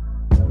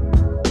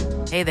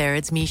 Hey there,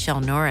 it's Michelle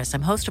Norris.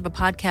 I'm host of a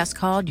podcast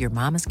called Your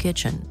Mama's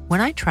Kitchen.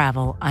 When I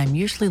travel, I'm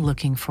usually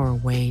looking for a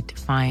way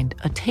to find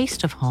a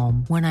taste of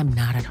home when I'm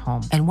not at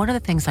home. And one of the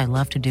things I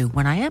love to do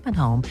when I am at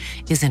home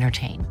is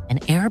entertain.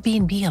 And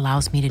Airbnb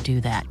allows me to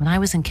do that. When I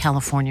was in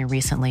California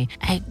recently,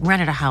 I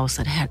rented a house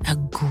that had a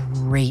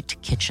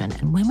great kitchen.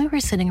 And when we were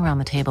sitting around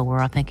the table,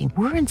 we're all thinking,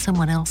 we're in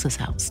someone else's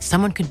house.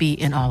 Someone could be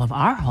in all of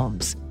our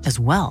homes as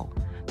well.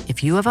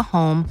 If you have a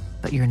home,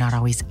 but you're not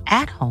always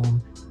at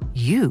home,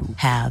 you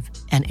have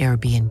an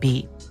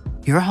Airbnb.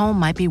 Your home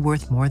might be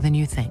worth more than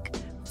you think.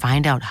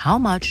 Find out how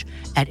much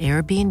at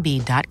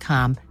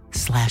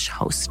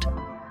airbnb.com/host.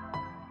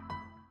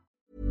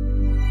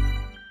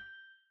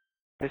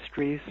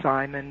 Mysteries,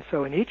 Simon.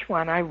 So in each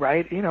one I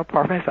write,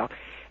 part myself.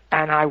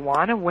 And I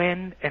want to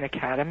win an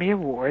Academy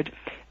Award.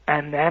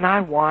 And then I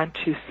want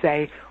to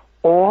say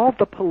all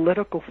the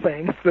political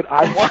things that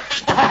I want.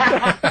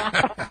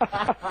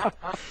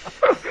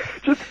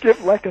 Just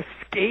give like a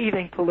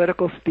scathing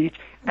political speech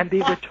and be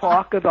the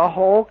talk of the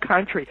whole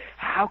country.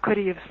 How could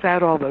he have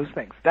said all those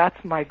things?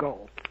 That's my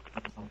goal.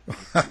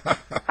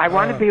 I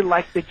want to be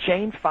like the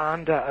Jane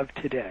Fonda of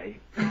today.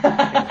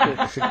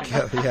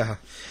 Yeah.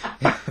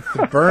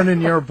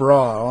 Burning your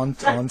bra on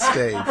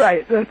stage.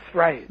 Right, that's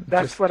right.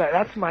 That's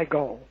my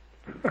goal.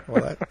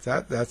 Well,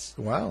 that's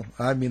wow.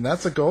 I mean,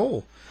 that's a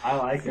goal. I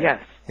like it.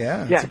 Yes.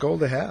 Yeah, it's a goal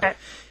to have.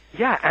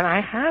 And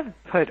I have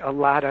put a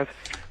lot of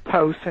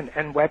posts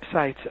and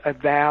websites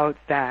about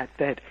that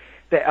the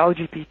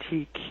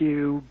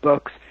LGBTQ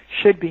books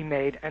should be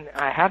made, and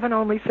I haven't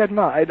only said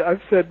mine,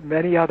 I've said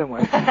many other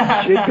ones,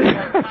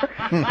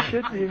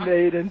 should be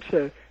made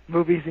into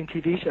movies and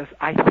TV shows.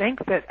 I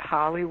think that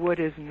Hollywood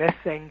is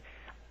missing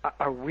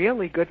a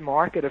really good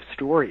market of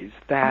stories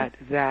that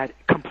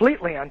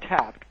completely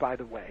untapped, by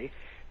the way,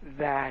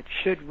 that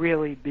should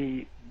really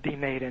be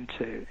made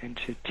into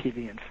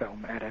TV and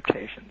film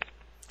adaptations.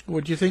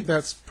 Would you think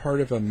that's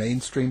part of a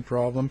mainstream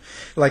problem?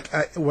 Like,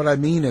 what I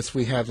mean is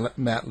we had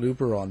Matt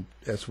Luber on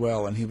as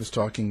well, and he was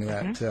talking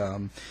that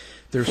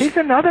there's... He's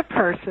another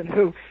person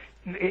who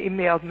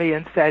emailed me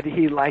and said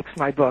he likes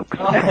my books.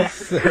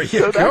 There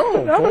you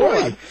go,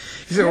 boy.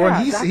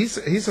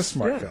 He's a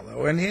smart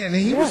fellow, and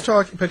he was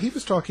talking, but he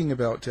was talking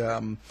about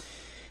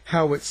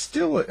how it's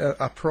still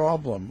a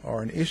problem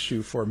or an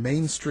issue for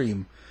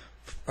mainstream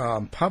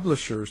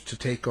publishers to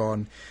take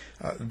on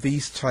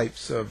these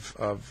types of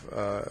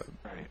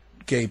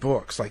gay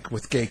books, like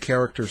with gay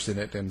characters in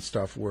it and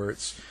stuff, where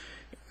it's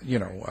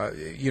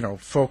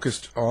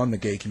focused on the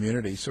gay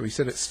community. So he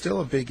said it's still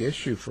a big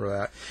issue for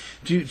that.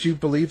 Do you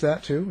believe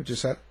that too?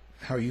 Is that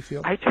how you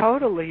feel? I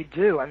totally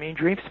do. I mean,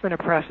 Dreamspinner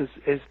Press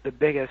is the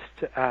biggest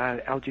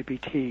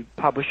LGBT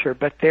publisher,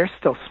 but they're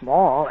still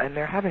small and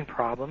they're having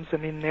problems. I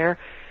mean,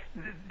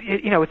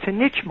 it's a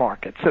niche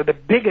market, so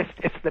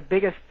it's the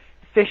biggest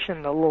fish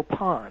in the little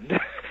pond.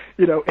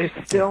 It's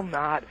still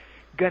not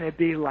going to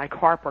be like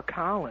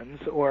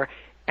HarperCollins or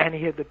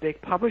any of the big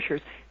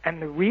publishers.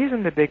 And the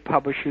reason the big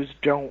publishers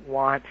don't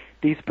want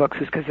these books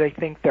is because they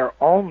think they're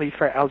only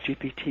for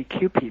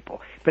LGBTQ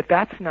people. But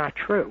that's not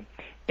true.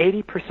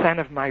 80%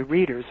 of my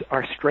readers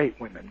are straight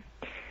women.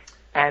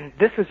 And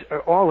this is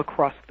all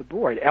across the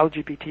board.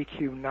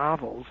 LGBTQ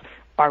novels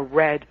are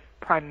read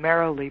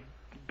primarily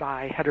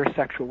by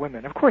heterosexual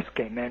women. Of course,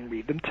 gay men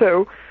read them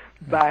too,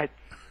 but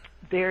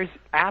there's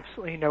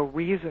absolutely no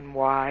reason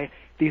why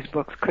these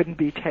books couldn't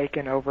be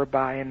taken over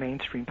by a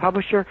mainstream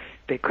publisher.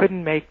 They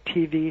couldn't make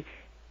TV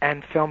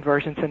and film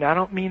versions, and I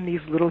don't mean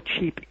these little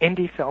cheap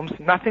indie films.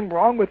 Nothing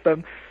wrong with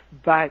them,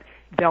 but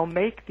they'll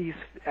make these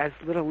as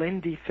little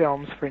indie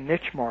films for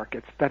niche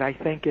markets. But I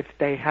think if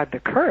they had the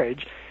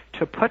courage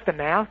to put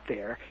them out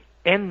there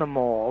in the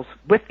malls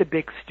with the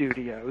big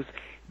studios,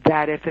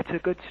 that if it's a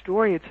good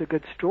story, it's a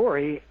good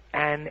story,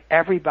 and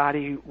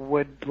everybody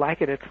would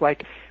like it. It's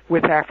like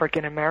with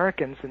African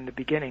Americans in the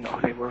beginning. Oh,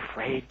 they were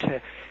afraid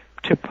to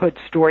put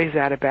stories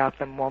out about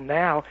them. Well,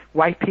 now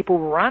white people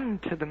run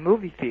to the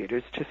movie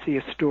theaters to see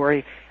a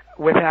story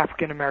with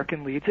African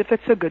American leads. If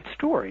it's a good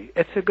story,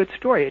 it's a good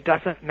story. It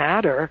doesn't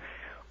matter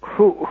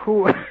who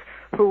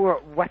or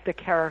what the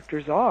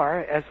characters are,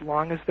 as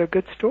long as they're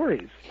good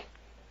stories.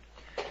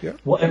 Yeah.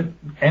 Well,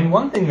 and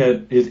one thing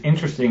that is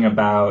interesting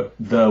about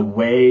the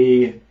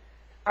way,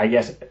 I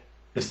guess,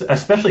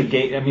 especially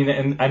gay. I mean,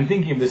 and I'm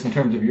thinking of this in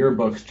terms of your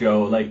books,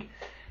 Joe. Like,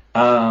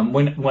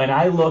 when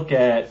I look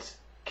at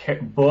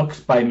books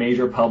by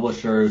major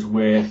publishers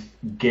with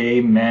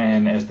gay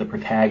men as the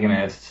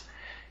protagonists,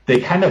 they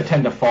kind of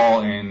tend to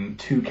fall in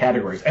two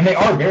categories, and they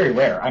are very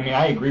rare. I mean,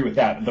 I agree with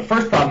that. The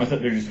first problem is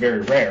that they're just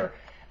very rare,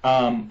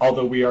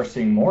 although we are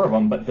seeing more of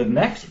them. But the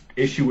next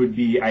issue would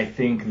be, I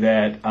think,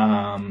 that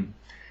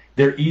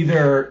they're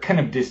either kind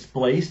of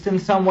displaced in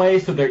some way,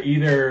 so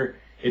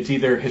it's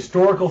either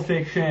historical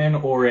fiction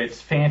or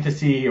it's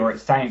fantasy or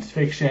it's science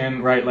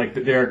fiction, right? Like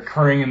they're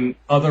occurring in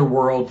other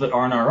worlds that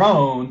aren't our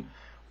own,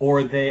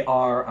 or they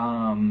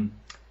are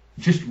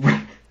just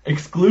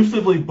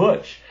exclusively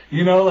butch.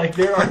 You know, like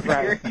there are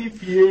very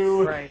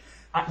few. Right.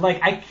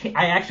 I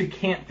actually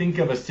can't think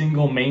of a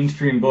single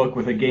mainstream book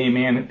with a gay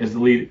man as the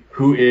lead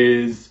who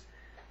is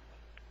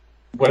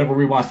whatever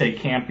we want to say,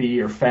 campy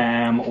or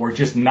femme or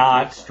just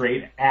not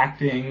straight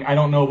acting. I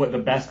don't know what the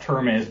best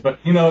term is, but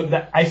you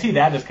know, I see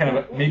that as kind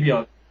of maybe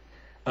a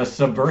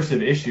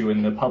subversive issue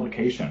in the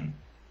publication.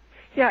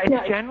 Yeah,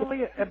 it's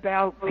generally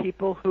about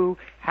people who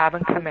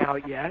haven't come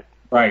out yet.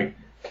 Right.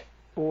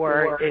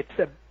 Or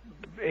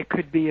it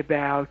could be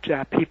about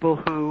people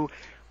who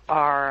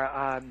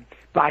are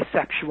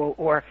bisexual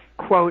or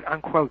quote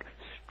unquote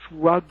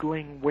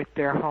struggling with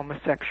their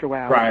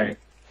homosexuality. Right.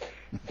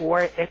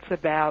 Or it's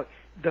about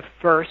the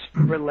first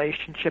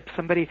relationship,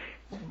 somebody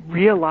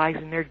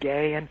realizing they're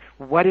gay and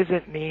what does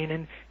it mean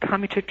and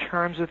coming to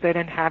terms with it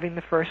and having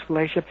the first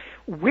relationship.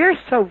 We're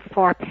so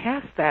far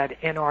past that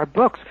in our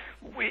books.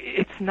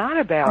 It's not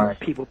about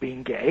people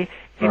being gay.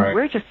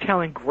 We're just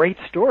telling great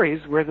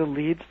stories where the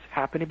leads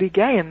happen to be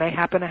gay and they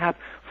happen to have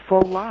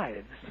full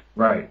lives.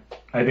 Right.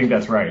 I think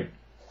that's right.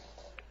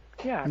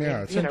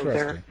 Yeah. It's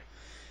interesting.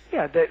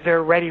 They're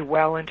already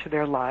well into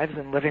their lives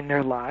and living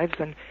their lives,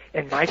 and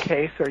in my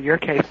case, or your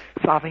case,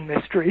 solving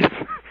mysteries.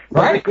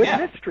 Right, good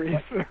mysteries.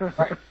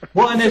 Right.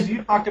 Well, and as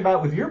you talked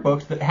about with your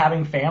books, that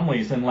having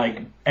families and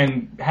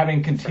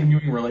having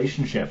continuing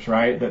relationships,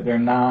 right? That they're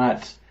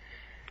not.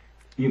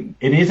 It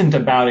isn't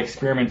about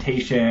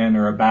experimentation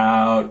or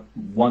about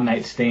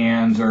one-night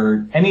stands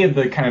or any of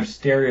the kind of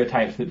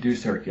stereotypes that do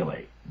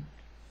circulate.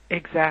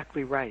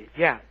 Exactly right.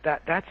 Yeah,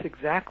 that's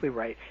exactly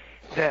right.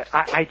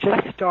 I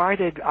just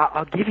started,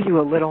 I'll give you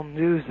a little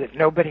news that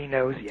nobody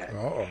knows yet.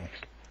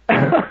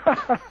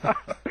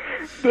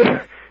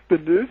 The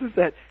news is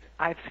that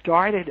I've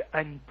started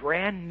a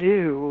brand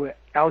new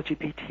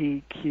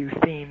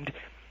LGBTQ-themed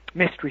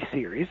mystery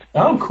series.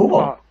 Oh,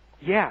 cool.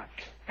 Yeah,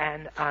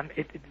 and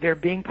they're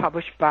being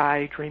published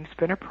by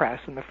Dreamspinner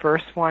Press, and the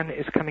first one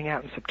is coming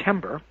out in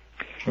September.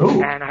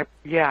 Ooh. And I've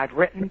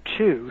written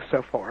 2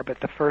 so far, but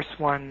the first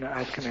one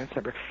is coming out in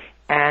September.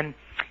 And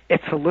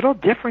it's a little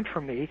different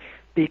for me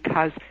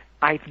because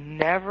I've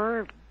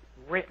never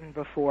written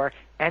before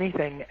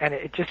anything, and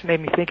it just made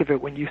me think of it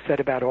when you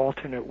said about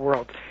alternate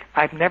worlds.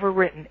 I've never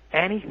written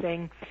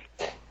anything,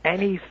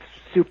 any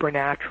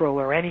supernatural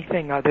or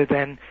anything other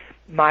than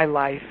my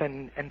life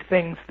and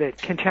things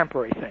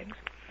contemporary things.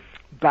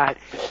 But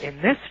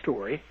in this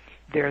story,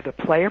 they're the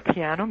player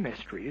piano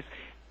mysteries,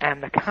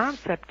 and the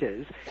concept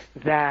is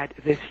that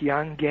this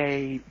young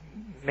gay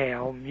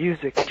male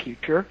music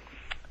teacher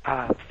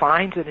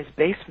finds in his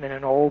basement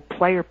an old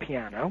player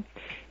piano,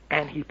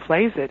 and he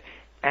plays it,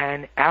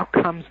 and out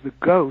comes the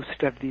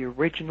ghost of the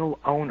original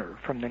owner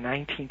from the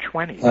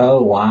 1920s.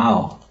 Oh,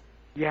 wow.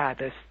 Yeah,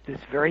 this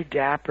very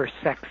dapper,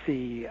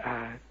 sexy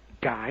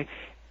guy,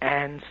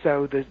 and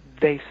so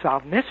they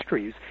solve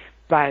mysteries.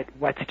 But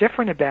what's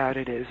different about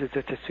it is it's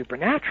a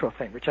supernatural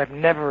thing, which I've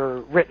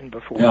never written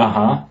before.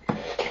 Uh-huh.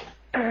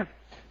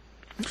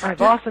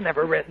 I've also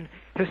never written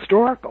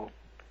historical.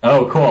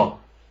 Oh, cool.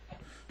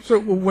 So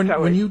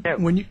when you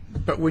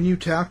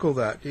tackle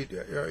that,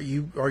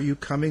 are you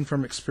coming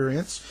from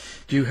experience?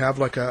 Do you have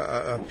like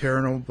a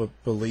paranormal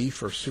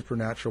belief or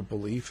supernatural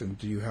belief, and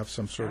do you have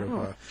some sort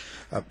of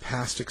a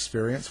past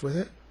experience with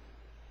it?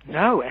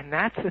 No, and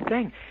that's the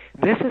thing.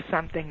 This is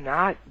something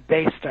not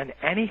based on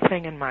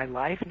anything in my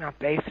life, not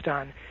based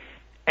on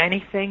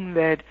anything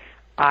that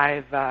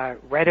I've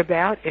read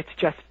about. It's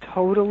just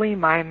totally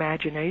my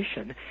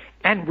imagination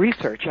and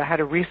research. I had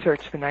to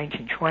research the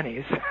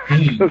 1920s.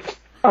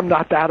 I'm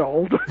not that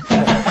old.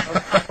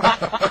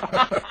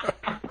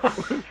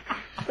 What's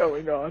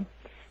going on?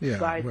 Yeah,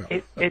 but well.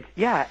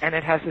 And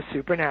it has a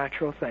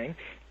supernatural thing,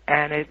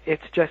 and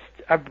it's just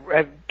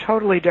a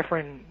totally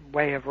different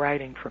way of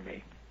writing for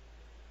me.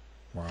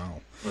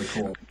 Wow. Very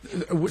cool.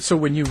 So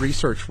when you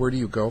research, where do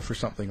you go for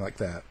something like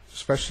that,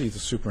 especially the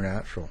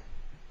supernatural?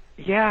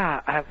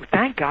 Yeah,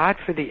 thank God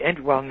for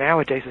well,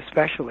 nowadays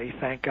especially,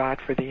 thank God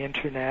for the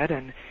Internet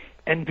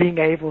and being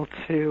able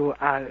to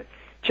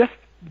just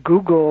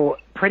Google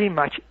pretty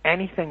much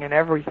anything and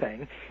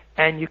everything,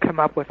 and you come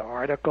up with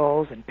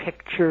articles and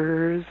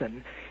pictures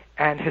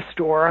and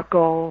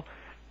historical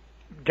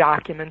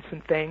documents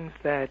and things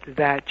that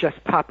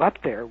just pop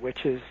up there,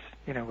 which is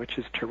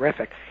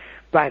terrific.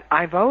 But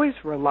I've always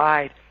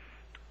relied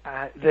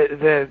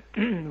the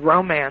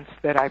romance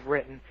that I've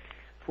written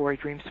for A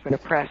Dream Spinner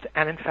Press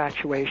and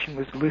Infatuation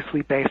was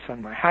loosely based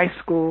on my high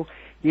school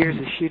years.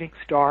 A Shooting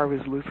Star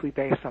was loosely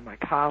based on my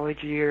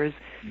college years,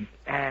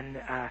 and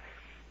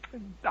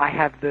I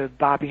have the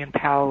Bobby and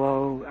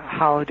Paolo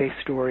holiday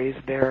stories.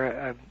 They're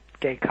a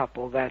gay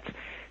couple that's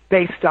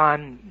based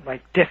on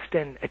like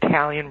distant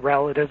Italian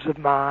relatives of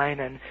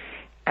mine,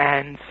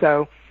 and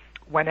so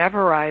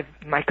whenever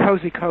my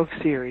Cozy Cove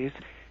series,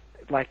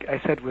 like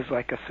I said, was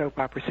like a soap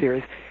opera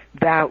series,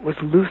 that was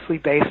loosely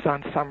based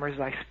on summers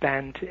I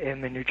spent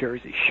in the New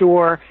Jersey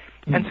Shore.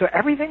 And so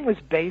everything was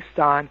based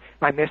on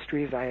my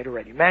mysteries I had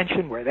already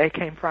mentioned, where they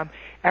came from.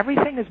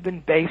 Everything has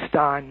been based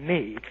on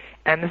me.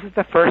 And this is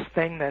the first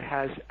thing that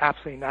has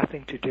absolutely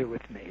nothing to do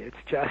with me. It's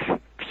just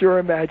pure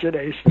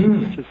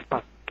imagination. It's just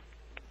fun.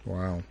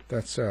 Wow,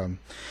 that's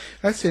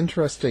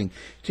interesting.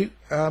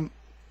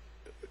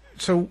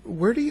 So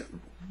where do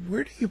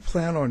you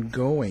plan on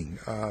going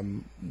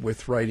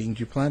with writing?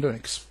 Do you plan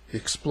on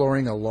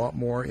exploring a lot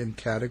more in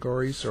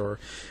categories or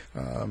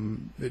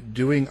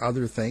doing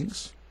other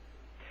things?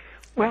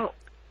 Well,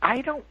 I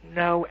don't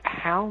know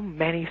how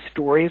many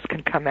stories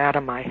can come out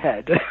of my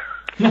head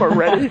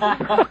already.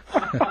 I'm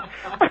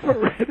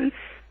already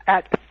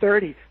at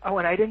 30. Oh,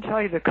 and I didn't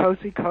tell you the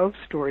Cozy Cove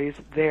stories.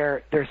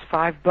 There's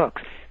 5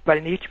 books, but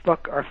in each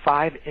book are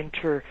 5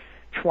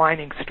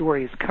 intertwining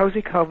stories.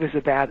 Cozy Cove is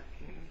about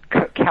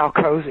Cal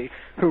Cozy,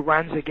 who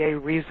runs a gay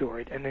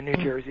resort in the New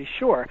Jersey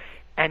Shore.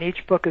 And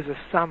each book is a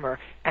summer,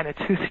 and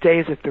it's who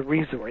stays at the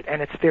resort,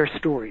 and it's their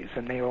stories,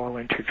 and they all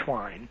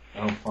intertwine.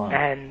 Oh, fun.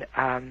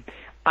 And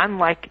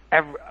unlike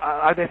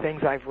other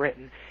things I've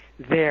written,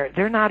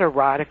 they're not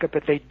erotica,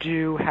 but they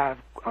do have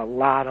a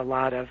lot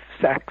of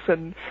sex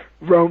and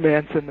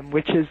romance in them,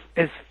 which is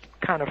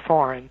kind of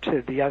foreign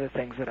to the other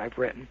things that I've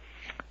written.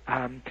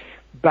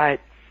 But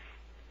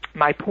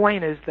my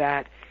point is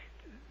that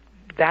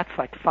that's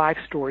like 5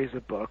 stories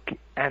a book,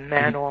 and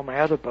then all my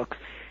other books.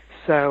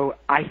 So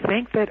I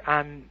think that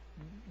I'm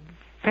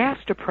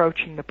fast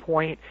approaching the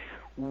point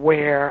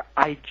where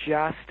I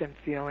just am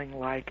feeling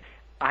like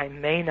I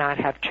may not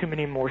have too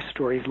many more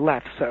stories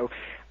left. So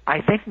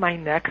I think my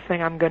next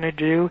thing I'm going to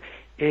do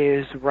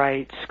is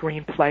write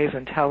screenplays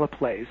and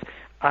teleplays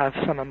of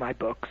some of my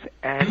books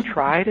and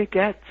try to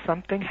get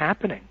something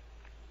happening.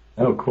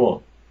 Oh,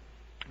 cool.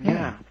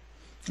 Yeah.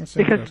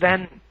 Because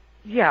then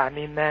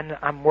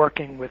I'm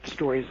working with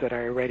stories that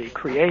I already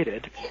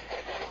created,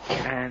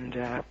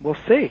 and we'll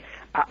see.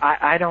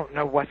 I don't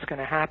know what's going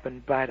to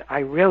happen, but I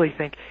really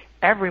think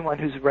everyone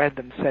who's read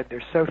them said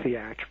they're so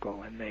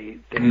theatrical, and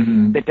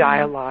the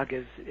dialogue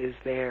is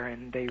there,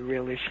 and they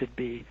really should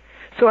be.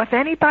 So if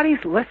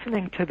anybody's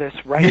listening to this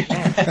right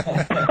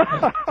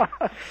now,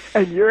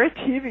 and you're a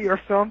TV or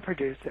film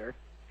producer,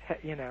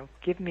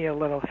 give me a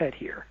little head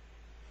here.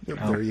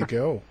 There you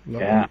go.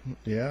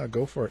 Yeah,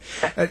 go for it.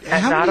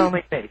 And not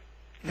only me.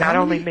 Not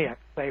only me, I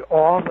say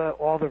all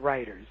the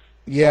writers.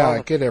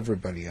 Yeah, get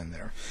everybody in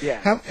there.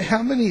 Yeah.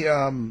 How many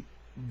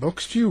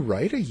books do you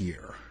write a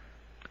year?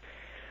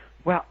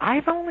 Well,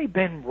 I've only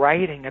been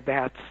writing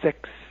about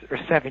 6 or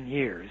 7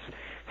 years.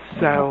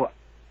 So,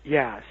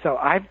 so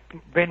I've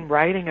been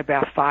writing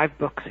about 5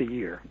 books a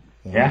year.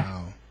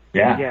 Wow.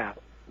 Yeah. Yeah,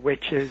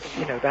 which is,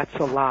 that's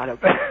a lot of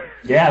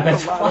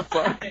that's a lot of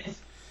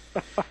books.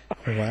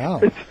 Wow.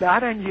 It's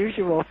not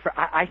unusual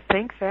I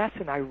think fast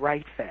and I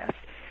write fast.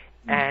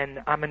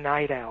 And I'm a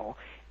night owl.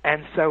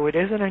 And so it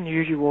isn't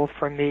unusual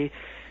for me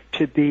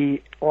to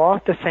be all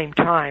at the same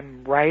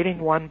time writing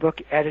one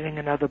book, editing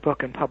another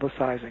book, and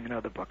publicizing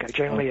another book. I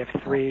generally have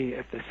 3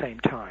 at the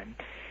same time.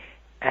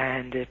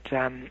 And it,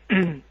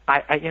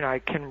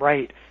 I can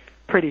write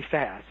pretty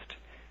fast.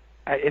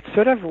 It's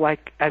sort of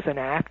like, as an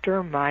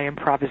actor, my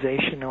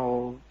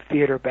improvisational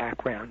theater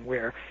background,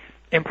 where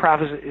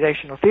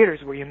improvisational theater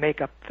is where you make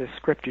up the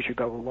script as you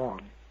go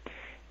along.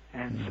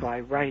 And so I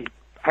write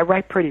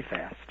pretty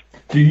fast.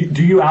 Do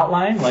you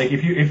outline, like,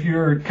 if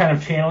you're kind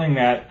of channeling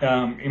that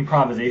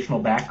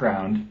improvisational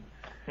background,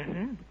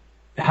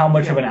 how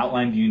much of an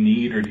outline do you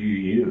need or do you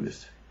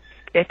use?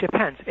 It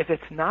depends. If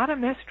it's not a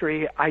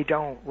mystery, I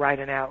don't write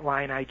an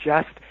outline. I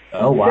just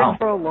sit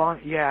for a long.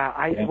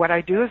 What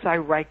I do is I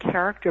write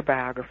character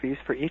biographies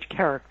for each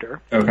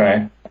character.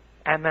 Okay.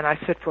 And then I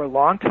sit for a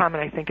long time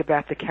and I think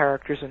about the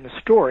characters and the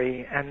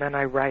story, and then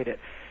I write it.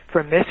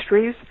 For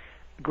mysteries,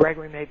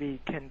 Gregory maybe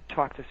can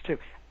talk this too.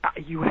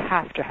 You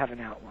have to have an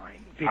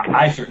outline. Because,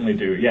 I certainly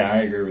do. Yeah, I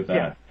agree with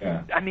that.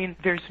 Yeah. I mean,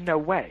 there's no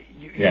way.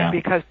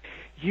 Because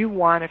you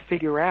want to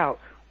figure out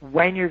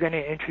when you're going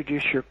to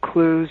introduce your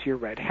clues, your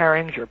red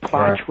herrings, your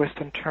plot twists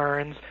and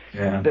turns,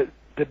 the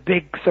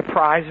big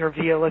surprise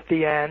reveal at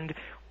the end.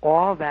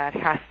 All that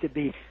has to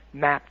be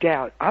mapped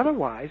out.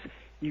 Otherwise,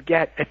 you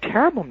get a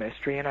terrible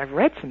mystery, and I've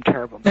read some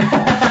terrible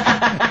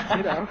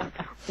mysteries,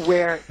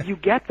 where you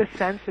get the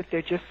sense that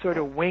they just sort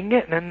of wing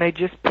it, and then they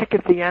just pick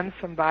at the end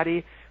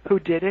somebody who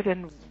did it,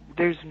 and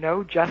there's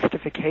no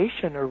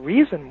justification or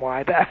reason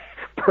why that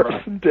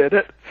person did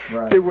it.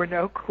 Right. There were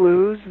no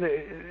clues.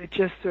 It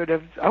just sort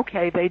of,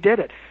 okay, they did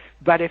it.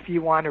 But if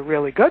you want a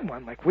really good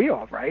one, like we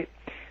all write,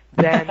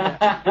 then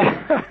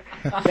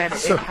then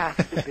it has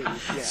to be. Yeah.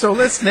 So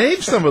let's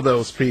name some of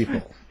those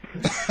people.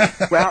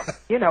 Well,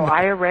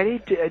 I already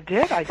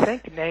did. I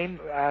think name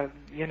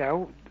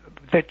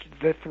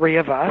the three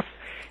of us.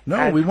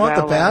 No, we want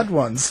the bad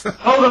ones.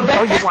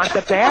 Oh, you want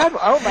the bad?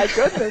 Oh my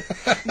goodness!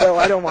 No,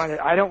 I don't want it.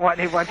 I don't want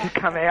anyone to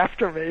come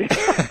after me.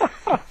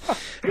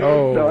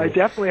 No, I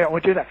definitely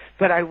won't do that.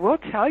 But I will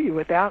tell you,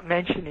 without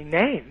mentioning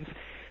names,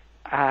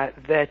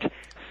 that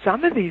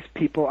some of these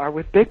people are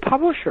with big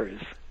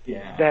publishers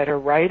that are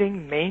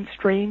writing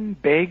mainstream,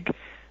 big,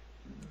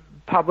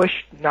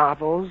 published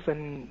novels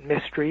and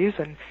mysteries,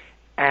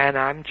 and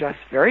I'm just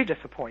very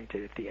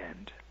disappointed at the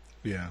end.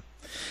 Yeah,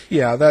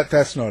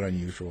 that's not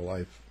unusual.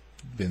 I've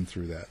been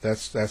through that.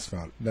 That's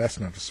not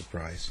a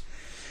surprise.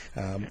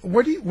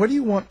 What do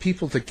you want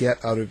people to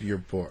get out of your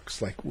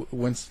books? Like,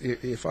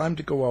 if I'm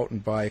to go out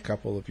and buy a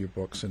couple of your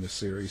books in a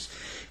series,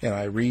 and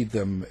I read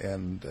them,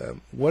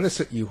 and what is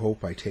it you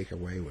hope I take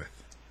away with?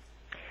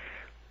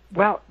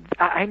 Well,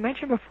 I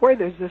mentioned before,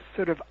 there's this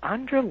sort of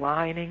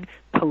underlining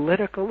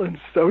political and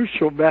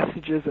social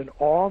messages in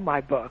all my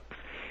books.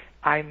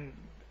 I'm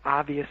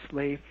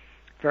obviously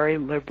very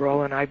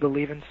liberal, and I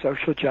believe in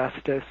social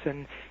justice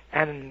and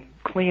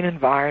clean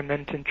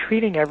environment and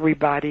treating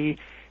everybody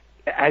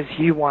as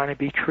you want to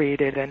be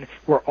treated, and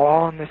we're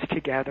all in this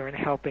together and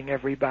helping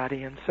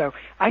everybody. And so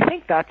I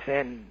think that's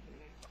in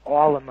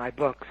all of my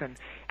books,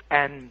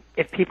 and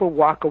if people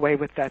walk away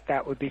with that,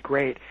 that would be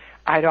great.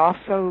 I'd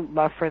also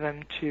love for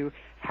them to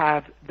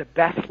have the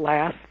best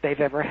laugh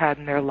they've ever had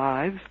in their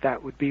lives.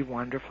 That would be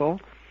wonderful.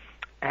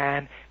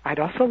 And I'd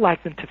also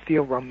like them to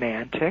feel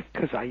romantic,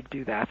 because I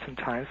do that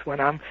sometimes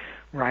when I'm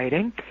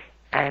writing.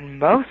 And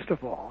most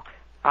of all,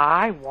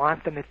 I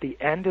want them at the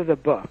end of the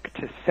book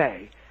to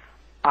say,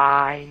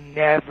 I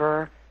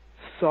never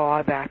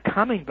saw that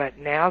coming, but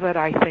now that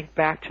I think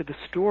back to the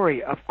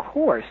story, of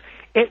course,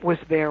 it was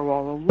there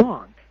all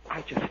along.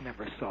 I just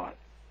never saw it.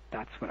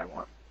 That's what I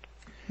want.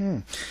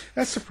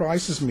 That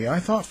surprises me. I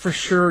thought for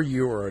sure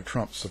you were a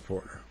Trump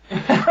supporter.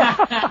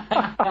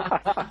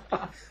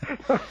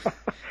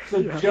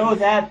 So, Joe,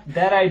 that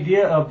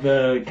idea of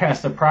the kind of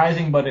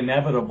surprising but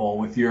inevitable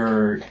with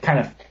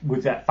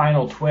that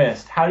final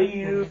twist, how do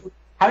you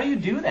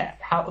do that?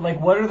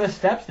 What are the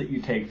steps that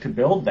you take to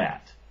build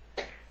that?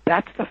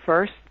 That's the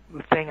first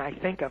thing I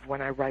think of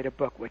when I write a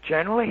book. What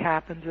generally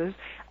happens is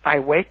I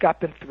wake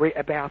up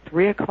about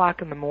 3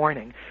 o'clock in the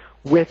morning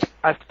with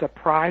a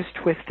surprise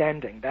twist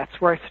ending. That's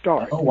where I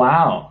start. Oh,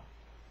 wow.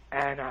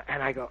 And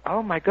I go,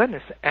 oh my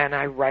goodness, and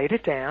I write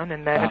it down,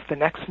 and then if the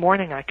next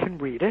morning I can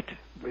read it,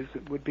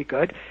 would be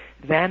good,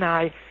 then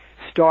I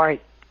start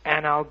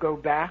and I'll go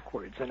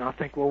backwards, and I'll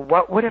think, well,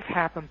 what would have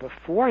happened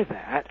before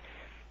that?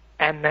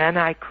 And then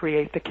I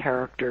create the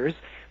characters,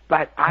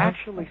 but I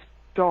actually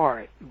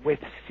start with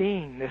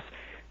seeing this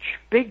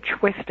big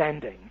twist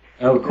ending.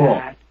 Oh,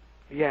 cool.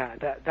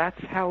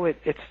 That's how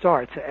it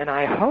starts, and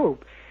I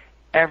hope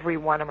every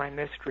one of my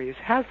mysteries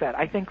has that.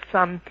 I think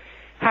some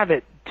have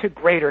it to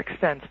greater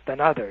extents than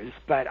others,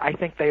 but I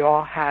think they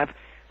all have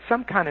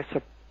some kind of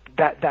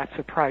that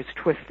surprise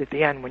twist at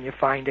the end when you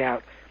find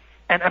out.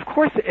 And of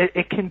course,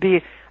 it can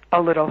be a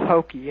little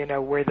hokey,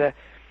 where the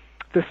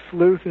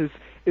sleuth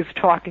is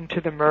talking to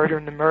the murderer,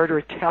 and the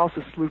murderer tells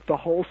the sleuth the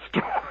whole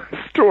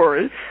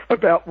story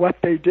about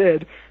what they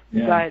did.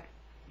 Yeah.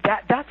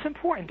 But that's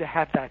important to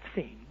have that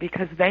scene,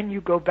 because then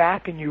you go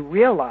back and you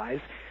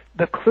realize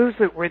the clues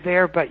that were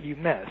there but you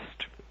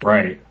missed.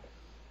 Right.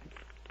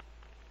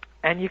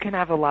 And you can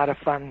have a lot of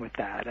fun with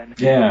that. And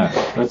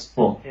that's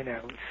cool.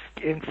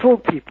 And fool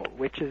people,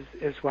 which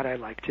is what I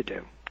like to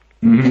do.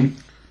 Mm-hmm.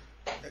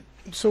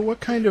 So what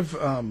kind of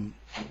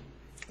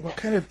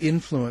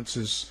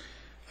influences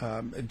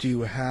do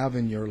you have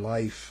in your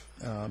life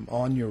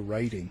on your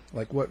writing?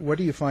 Like what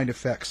do you find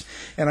effects?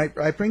 And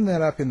I bring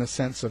that up in the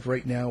sense of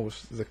right now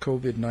with the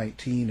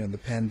COVID-19 and the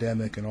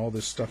pandemic and all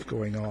this stuff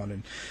going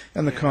on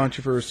and the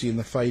controversy and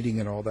the fighting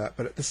and all that.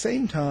 But at the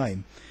same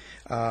time,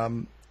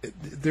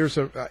 there's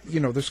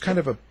kind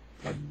of a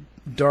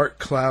dark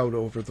cloud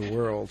over the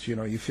world.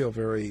 You feel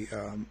very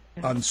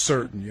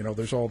uncertain.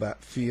 There's all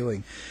that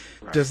feeling.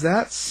 Right. Does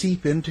that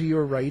seep into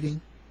your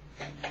writing?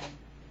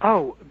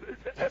 Oh,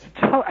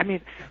 I mean,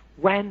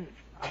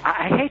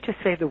 I hate to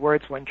say the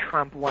words when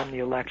Trump won the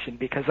election,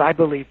 because I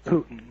believe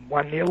Putin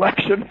won the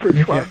election for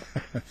Trump.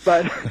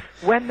 But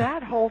when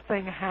that whole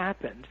thing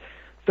happened,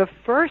 the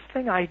first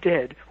thing I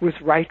did was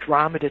write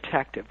Drama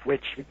Detective,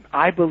 which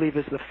I believe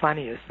is the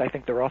funniest. I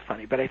think they're all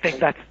funny, but I think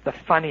that's the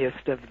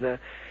funniest of the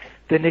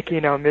Nicky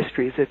and Noah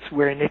mysteries. It's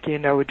where Nicky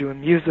and Noah do a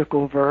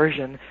musical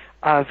version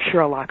of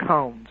Sherlock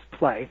Holmes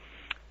play,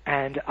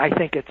 and I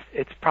think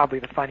it's probably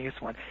the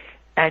funniest one.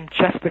 And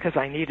just because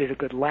I needed a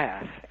good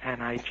laugh,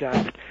 and I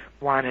just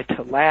wanted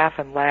to laugh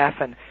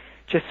and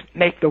just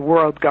make the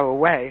world go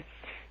away.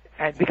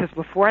 And because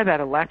before that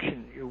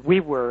election,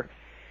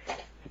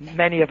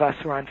 many of us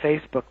were on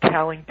Facebook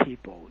telling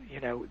people,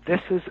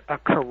 this is a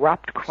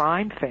corrupt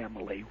crime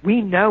family.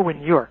 We know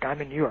in New York,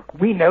 I'm in New York,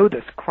 we know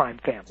this crime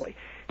family.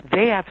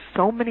 They have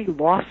so many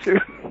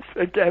lawsuits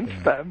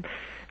against them,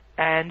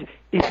 And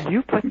if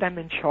you put them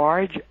in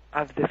charge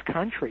of this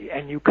country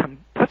and you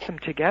put them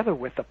together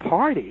with a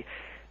party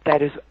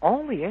that is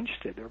only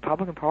interested, the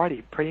Republican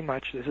Party, pretty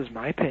much, this is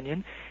my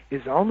opinion,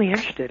 is only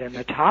interested in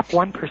the top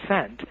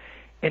 1%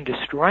 in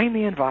destroying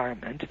the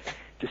environment,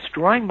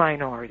 destroying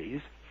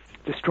minorities,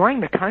 destroying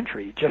the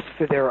country just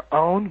for their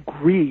own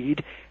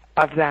greed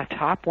of that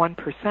top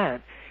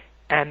 1%,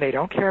 and they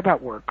don't care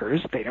about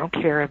workers, they don't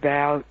care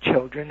about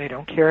children, they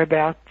don't care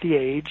about the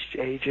aged,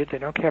 they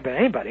don't care about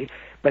anybody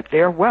but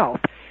their wealth.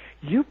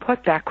 You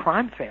put that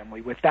crime family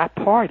with that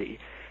party,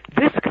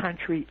 this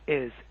country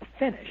is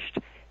finished.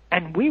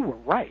 And we were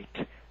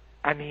right.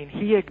 I mean,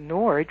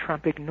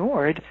 Trump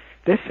ignored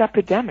this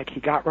epidemic.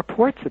 He got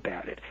reports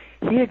about it.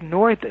 He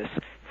ignored this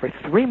for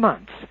 3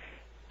 months,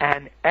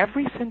 and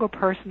every single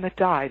person that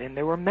died, and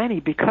there were many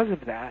because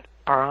of that,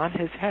 are on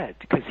his head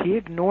because he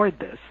ignored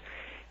this,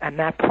 and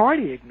that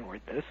party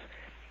ignored this.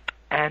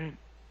 And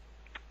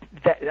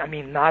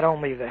not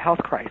only the health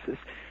crisis,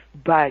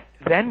 but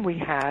then we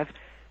have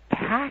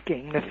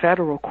packing the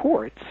federal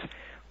courts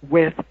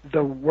with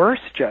the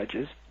worst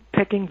judges,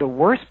 picking the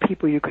worst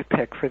people you could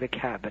pick for the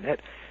cabinet,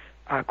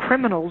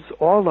 criminals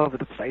all over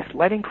the place,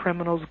 letting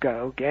criminals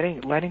go,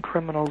 letting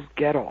criminals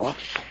get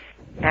off,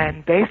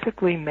 and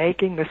basically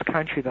making this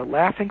country the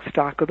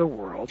laughingstock of the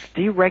world,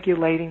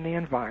 deregulating the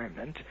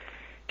environment,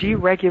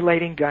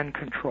 deregulating gun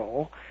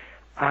control.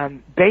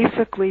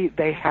 Basically,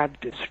 they have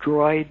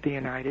destroyed the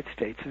United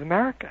States of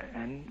America,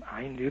 and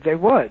I knew they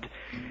would.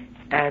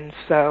 And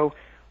so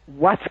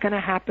what's going to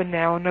happen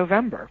now in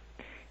November?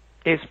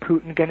 Is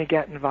Putin going to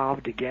get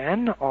involved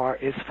again, or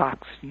is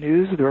Fox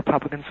News, the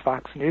Republicans'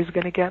 Fox News,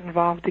 going to get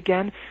involved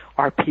again?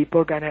 Are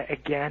people going to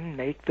again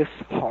make this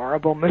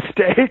horrible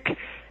mistake?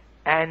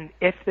 And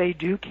if they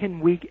do, can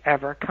we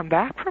ever come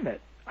back from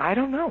it? I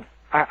don't know.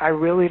 I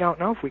really don't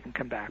know if we can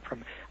come back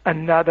from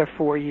another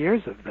 4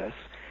 years of this.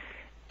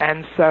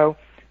 And so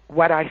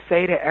what I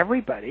say to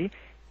everybody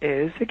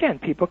is, again,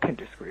 people can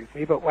disagree with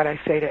me, but what I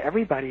say to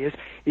everybody is,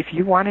 if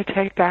you want to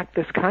take back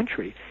this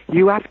country,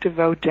 you have to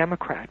vote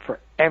Democrat for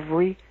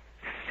every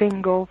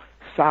single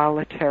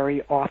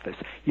solitary office.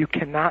 You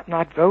cannot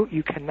not vote.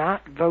 You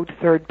cannot vote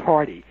third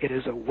party. It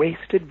is a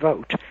wasted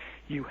vote.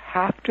 You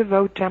have to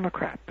vote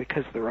Democrat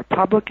because the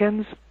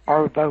Republicans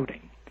are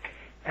voting.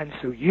 And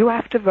so you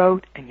have to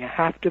vote, and you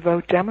have to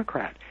vote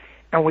Democrat.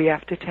 And we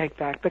have to take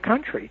back the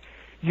country.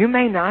 You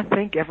may not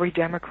think every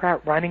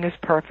Democrat running is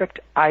perfect.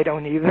 I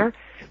don't either.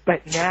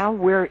 But now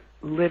we're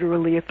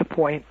literally at the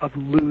point of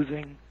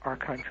losing our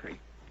country.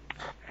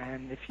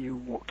 And if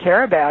you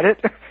care about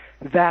it,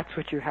 that's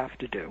what you have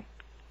to do.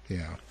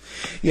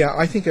 Yeah,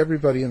 I think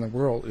everybody in the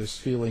world is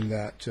feeling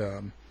that.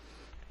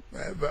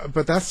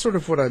 But that's sort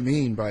of what I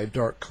mean by a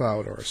dark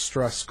cloud or a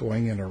stress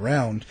going in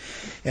around.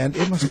 And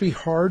it must be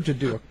hard to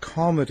do a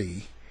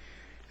comedy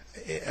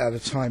at a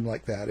time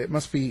like that. It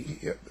must be...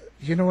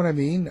 You know what I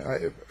mean?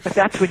 But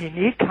that's when you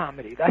need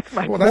comedy. That's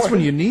my point. Well, that's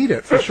when you need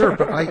it, for sure.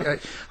 But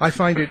I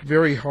find it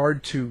very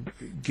hard to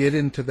get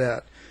into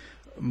that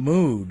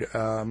mood.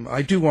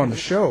 I do on the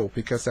show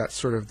because that's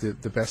sort of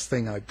the best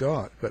thing I've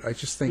got. But I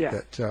just think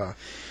that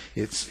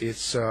it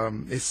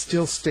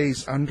still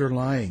stays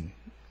underlying,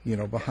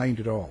 behind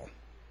it all.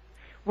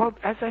 Well,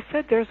 as I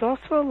said, there's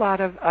also a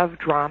lot of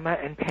drama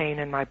and pain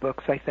in my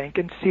books, I think,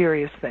 and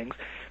serious things.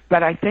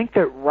 But I think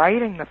that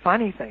writing the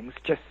funny things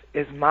just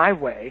is my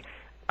way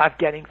of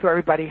getting through.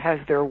 Everybody has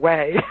their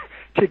way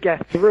to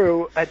get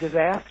through a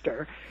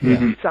disaster.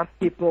 Mm-hmm. Some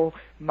people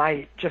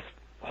might just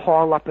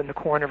haul up in the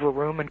corner of a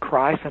room and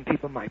cry. Some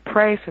people might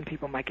pray. Some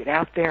people might get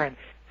out there and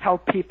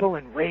help people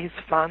and raise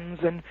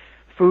funds and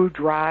food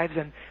drives.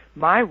 And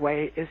my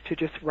way is to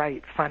just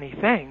write funny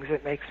things.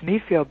 It makes me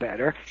feel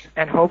better.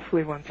 And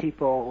hopefully when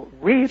people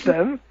read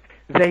them,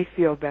 they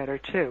feel better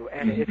too.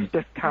 And it's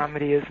just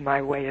comedy is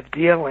my way of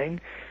dealing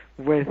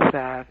with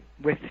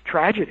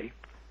tragedy.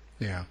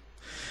 Yeah.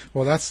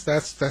 Well,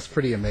 that's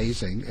pretty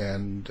amazing,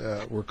 and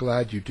we're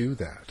glad you do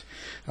that.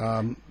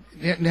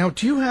 Now,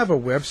 do you have a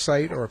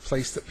website or a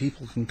place that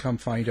people can come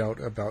find out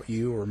about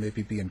you or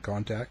maybe be in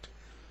contact?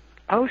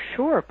 Oh,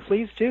 sure.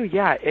 Please do.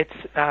 Yeah, it's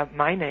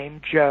my name,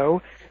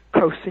 Joe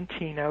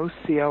Cosentino,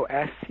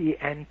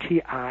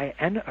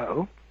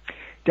 COSCENTINO,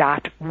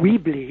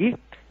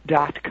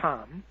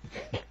 .weebly.com.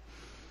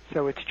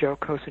 So it's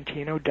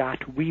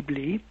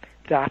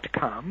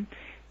joecosentino.weebly.com.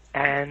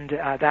 And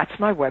that's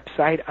my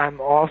website. I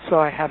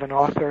have an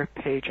author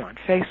page on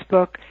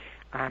Facebook.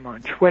 I'm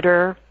on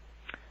Twitter.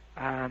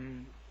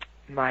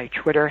 My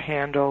Twitter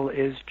handle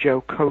is Joe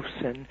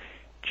Cosen,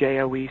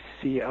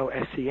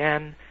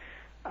 JOECOSEN.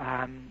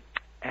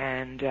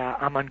 And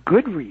I'm on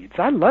Goodreads.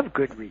 I love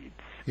Goodreads.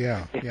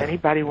 Yeah. If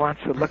anybody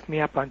wants to look me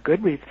up on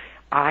Goodreads,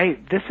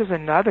 this is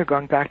another,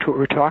 going back to what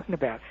we were talking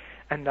about,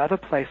 another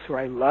place where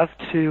I love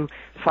to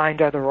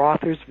find other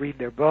authors, read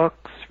their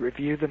books,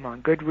 review them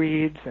on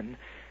Goodreads, and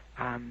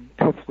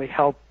hopefully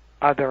help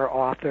other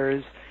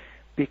authors,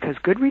 because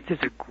Goodreads is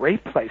a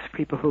great place for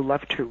people who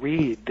love to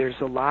read. There's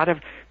a lot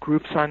of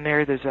groups on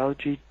there. There's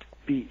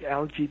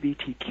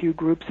LGBTQ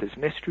groups, there's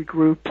mystery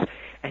groups,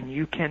 and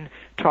you can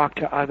talk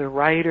to other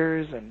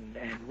writers and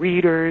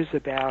readers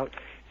about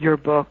your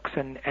books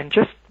and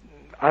just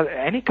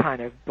any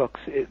kind of books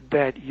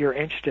that you're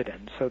interested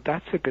in. So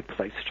that's a good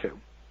place too.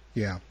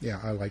 Yeah,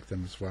 I like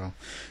them as well.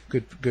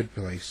 Good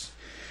place.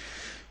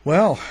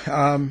 Well,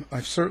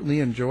 I've certainly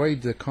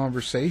enjoyed the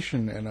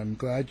conversation, and I'm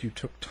glad you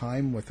took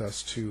time with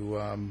us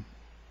to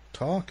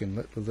talk and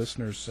let the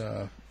listeners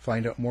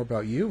find out more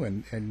about you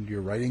and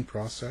your writing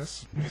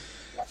process,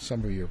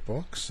 some of your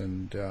books,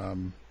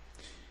 and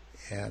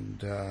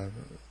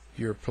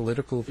your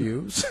political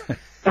views.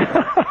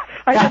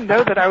 I didn't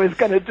know that I was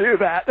going to do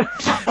that.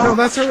 No,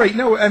 that's all right.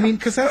 No, I mean,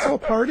 because that's all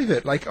part of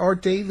it. Like our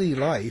daily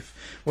life,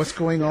 what's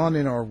going on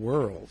in our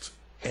world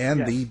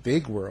and the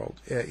big world.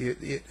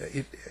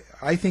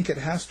 I think it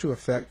has to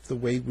affect the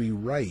way we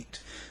write,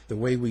 the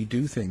way we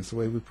do things, the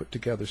way we put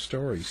together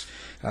stories,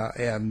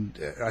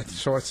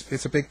 so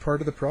it's a big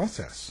part of the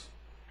process.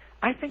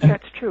 I think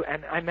that's true.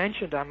 And I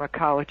mentioned I'm a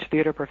college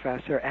theater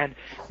professor, and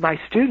my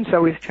students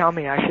always tell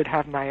me I should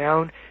have my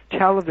own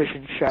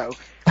television show,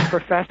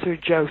 Professor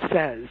Joe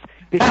Says,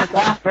 because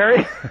I'm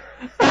very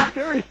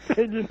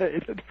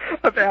opinionated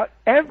about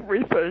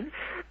everything,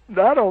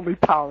 not only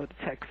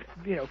politics,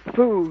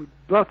 food,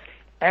 books,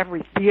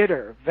 every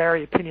theater,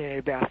 very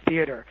opinionated about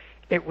theater.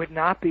 It would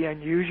not be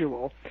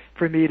unusual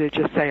for me to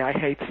just say I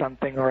hate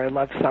something or I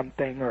love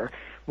something or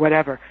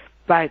whatever.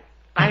 But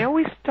I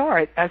always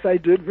start, as I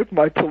did with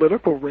my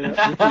political rant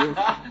with you,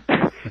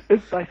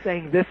 is by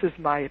saying this is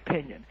my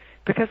opinion.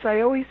 Because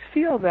I always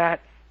feel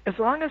that as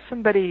long as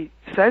somebody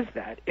says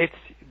that, it's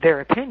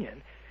their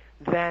opinion,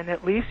 then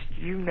at least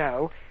you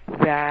know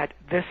that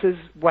this is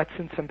what's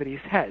in somebody's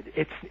head.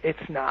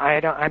 It's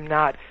not. I'm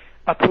not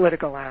a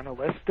political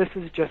analyst. This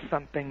is just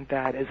something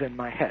that is in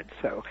my head.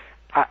 So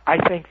I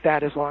think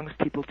that as long as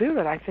people do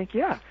that, I think,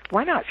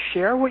 why not?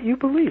 Share what you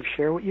believe.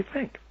 Share what you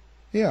think.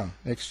 Yeah,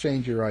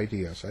 exchange your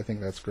ideas. I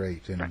think that's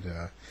great.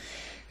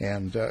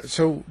 And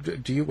so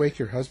do you wake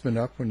your husband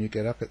up when you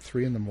get up at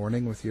 3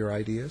 a.m. with your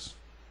ideas?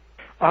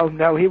 Oh,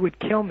 no, he would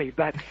kill me.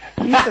 But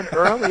he's an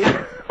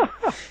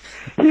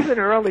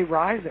early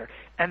riser.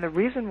 And the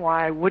reason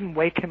why I wouldn't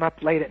wake him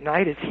up late at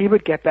night is he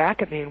would get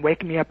back at me and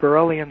wake me up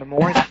early in the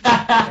morning.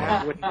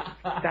 That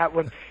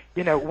would,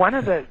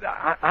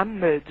 I'm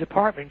the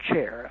department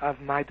chair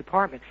of my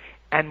department,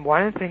 and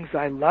one of the things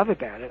I love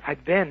about it,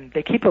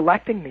 they keep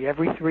electing me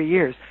every 3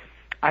 years.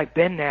 I've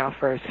been now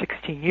for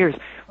 16 years.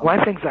 One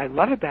of the things I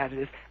love about it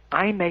is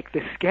I make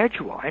the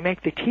schedule. I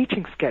make the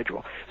teaching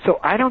schedule. So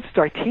I don't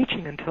start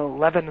teaching until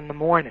 11 in the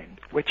morning,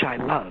 which I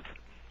love,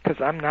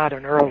 because I'm not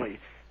an early.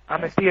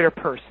 I'm a theater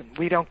person.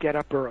 We don't get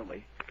up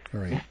early.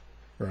 Right.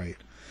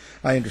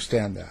 I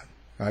understand that.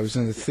 I was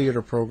in the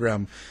theater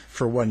program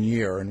for 1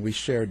 year, and we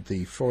shared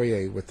the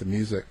foyer with the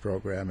music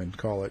program in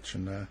college,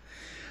 and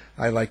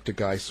I liked a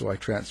guy, so I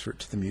transferred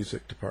to the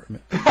music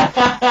department.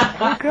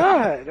 Oh,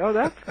 good. Oh,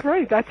 that's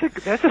great. That's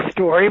a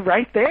story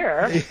right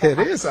there. It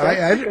is.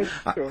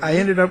 I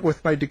ended up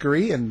with my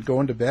degree, and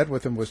going to bed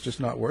with him was just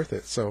not worth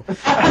it. So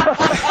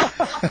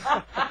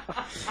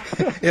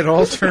it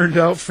all turned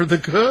out for the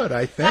good,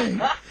 I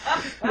think.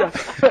 Yeah,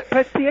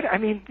 but theater, I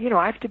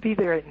have to be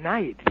there at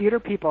night. Theater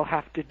people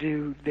have to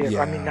do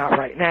their, not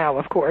right now,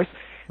 of course,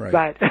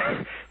 but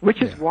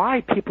which is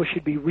why people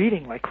should be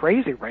reading like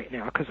crazy right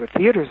now, because the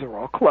theaters are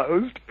all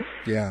closed.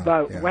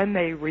 But when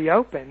they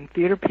reopen,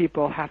 theater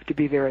people have to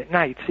be there at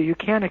night, so you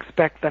can't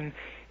expect them,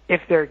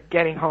 if they're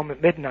getting home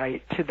at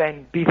midnight, to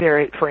then be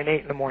there for an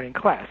 8 a.m.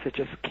 class. It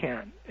just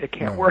can't. It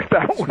can't work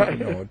that way.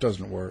 No, it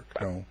doesn't work.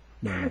 No.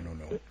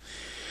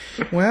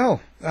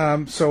 Well,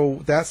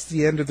 so that's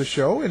the end of the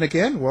show. And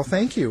again, well,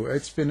 thank you.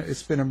 It's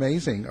been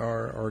amazing.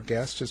 Our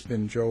guest has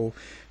been Joe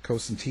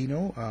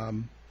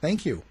Cosentino.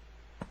 Thank you.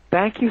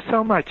 Thank you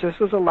so much. This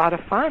was a lot of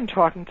fun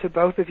talking to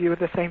both of you at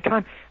the same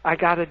time. I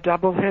got a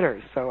double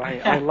hitter, so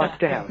I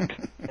lucked out.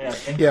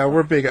 Yeah,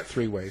 we're big at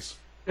three-ways.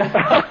 We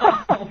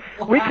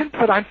can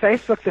put on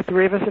Facebook the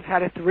three of us have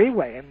had a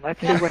three-way, and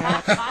let's see what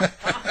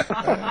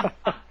happens.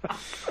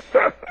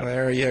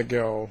 There you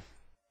go.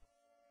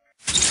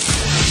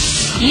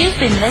 You've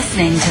been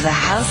listening to the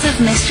House of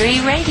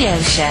Mystery radio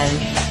show.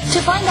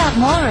 To find out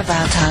more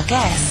about our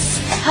guests,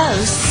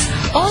 hosts,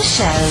 or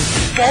shows,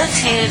 go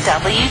to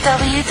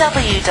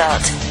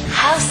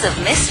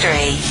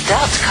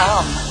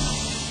www.houseofmystery.com.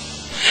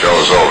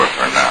 Show's over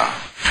for now.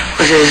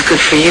 Was it as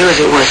good for you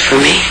as it was for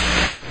me?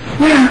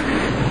 Well,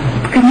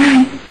 good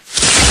night.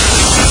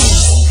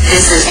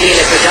 This has been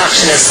a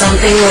production of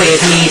Something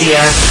Weird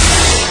Media.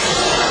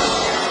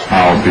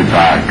 I'll be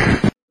back.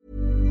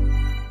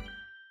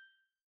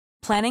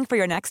 Planning for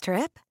your next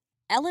trip?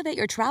 Elevate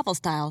your travel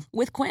style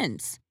with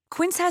Quince.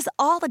 Quince has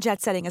all the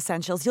jet-setting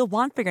essentials you'll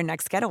want for your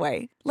next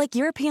getaway, like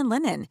European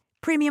linen,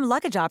 premium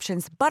luggage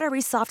options,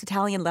 buttery soft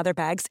Italian leather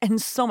bags,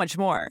 and so much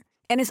more.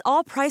 And is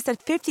all priced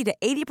at 50 to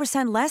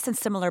 80% less than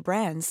similar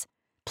brands.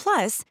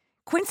 Plus,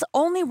 Quince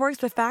only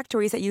works with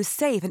factories that use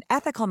safe and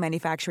ethical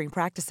manufacturing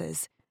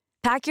practices.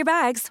 Pack your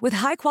bags with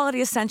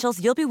high-quality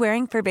essentials you'll be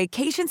wearing for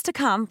vacations to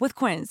come with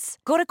Quince.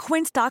 Go to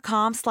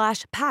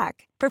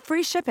quince.com/pack for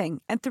free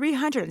shipping and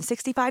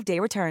 365-day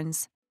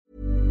returns.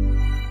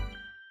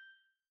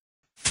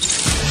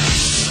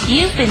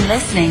 You've been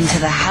listening to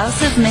the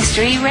House of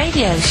Mystery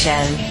radio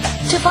show.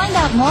 To find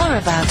out more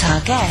about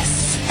our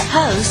guests,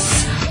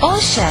 hosts, or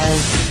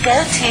shows, go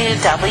to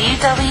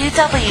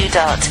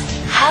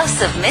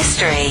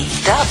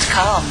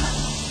www.houseofmystery.com.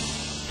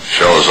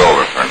 Show's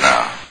over for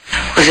now.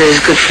 Was it as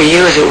good for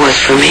you as it was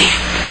for me?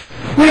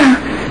 Well,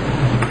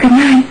 good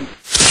night.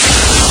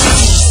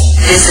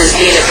 This has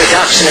been a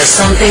production of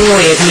Something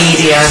Weird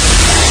Media.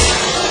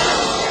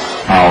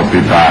 I'll be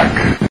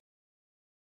back.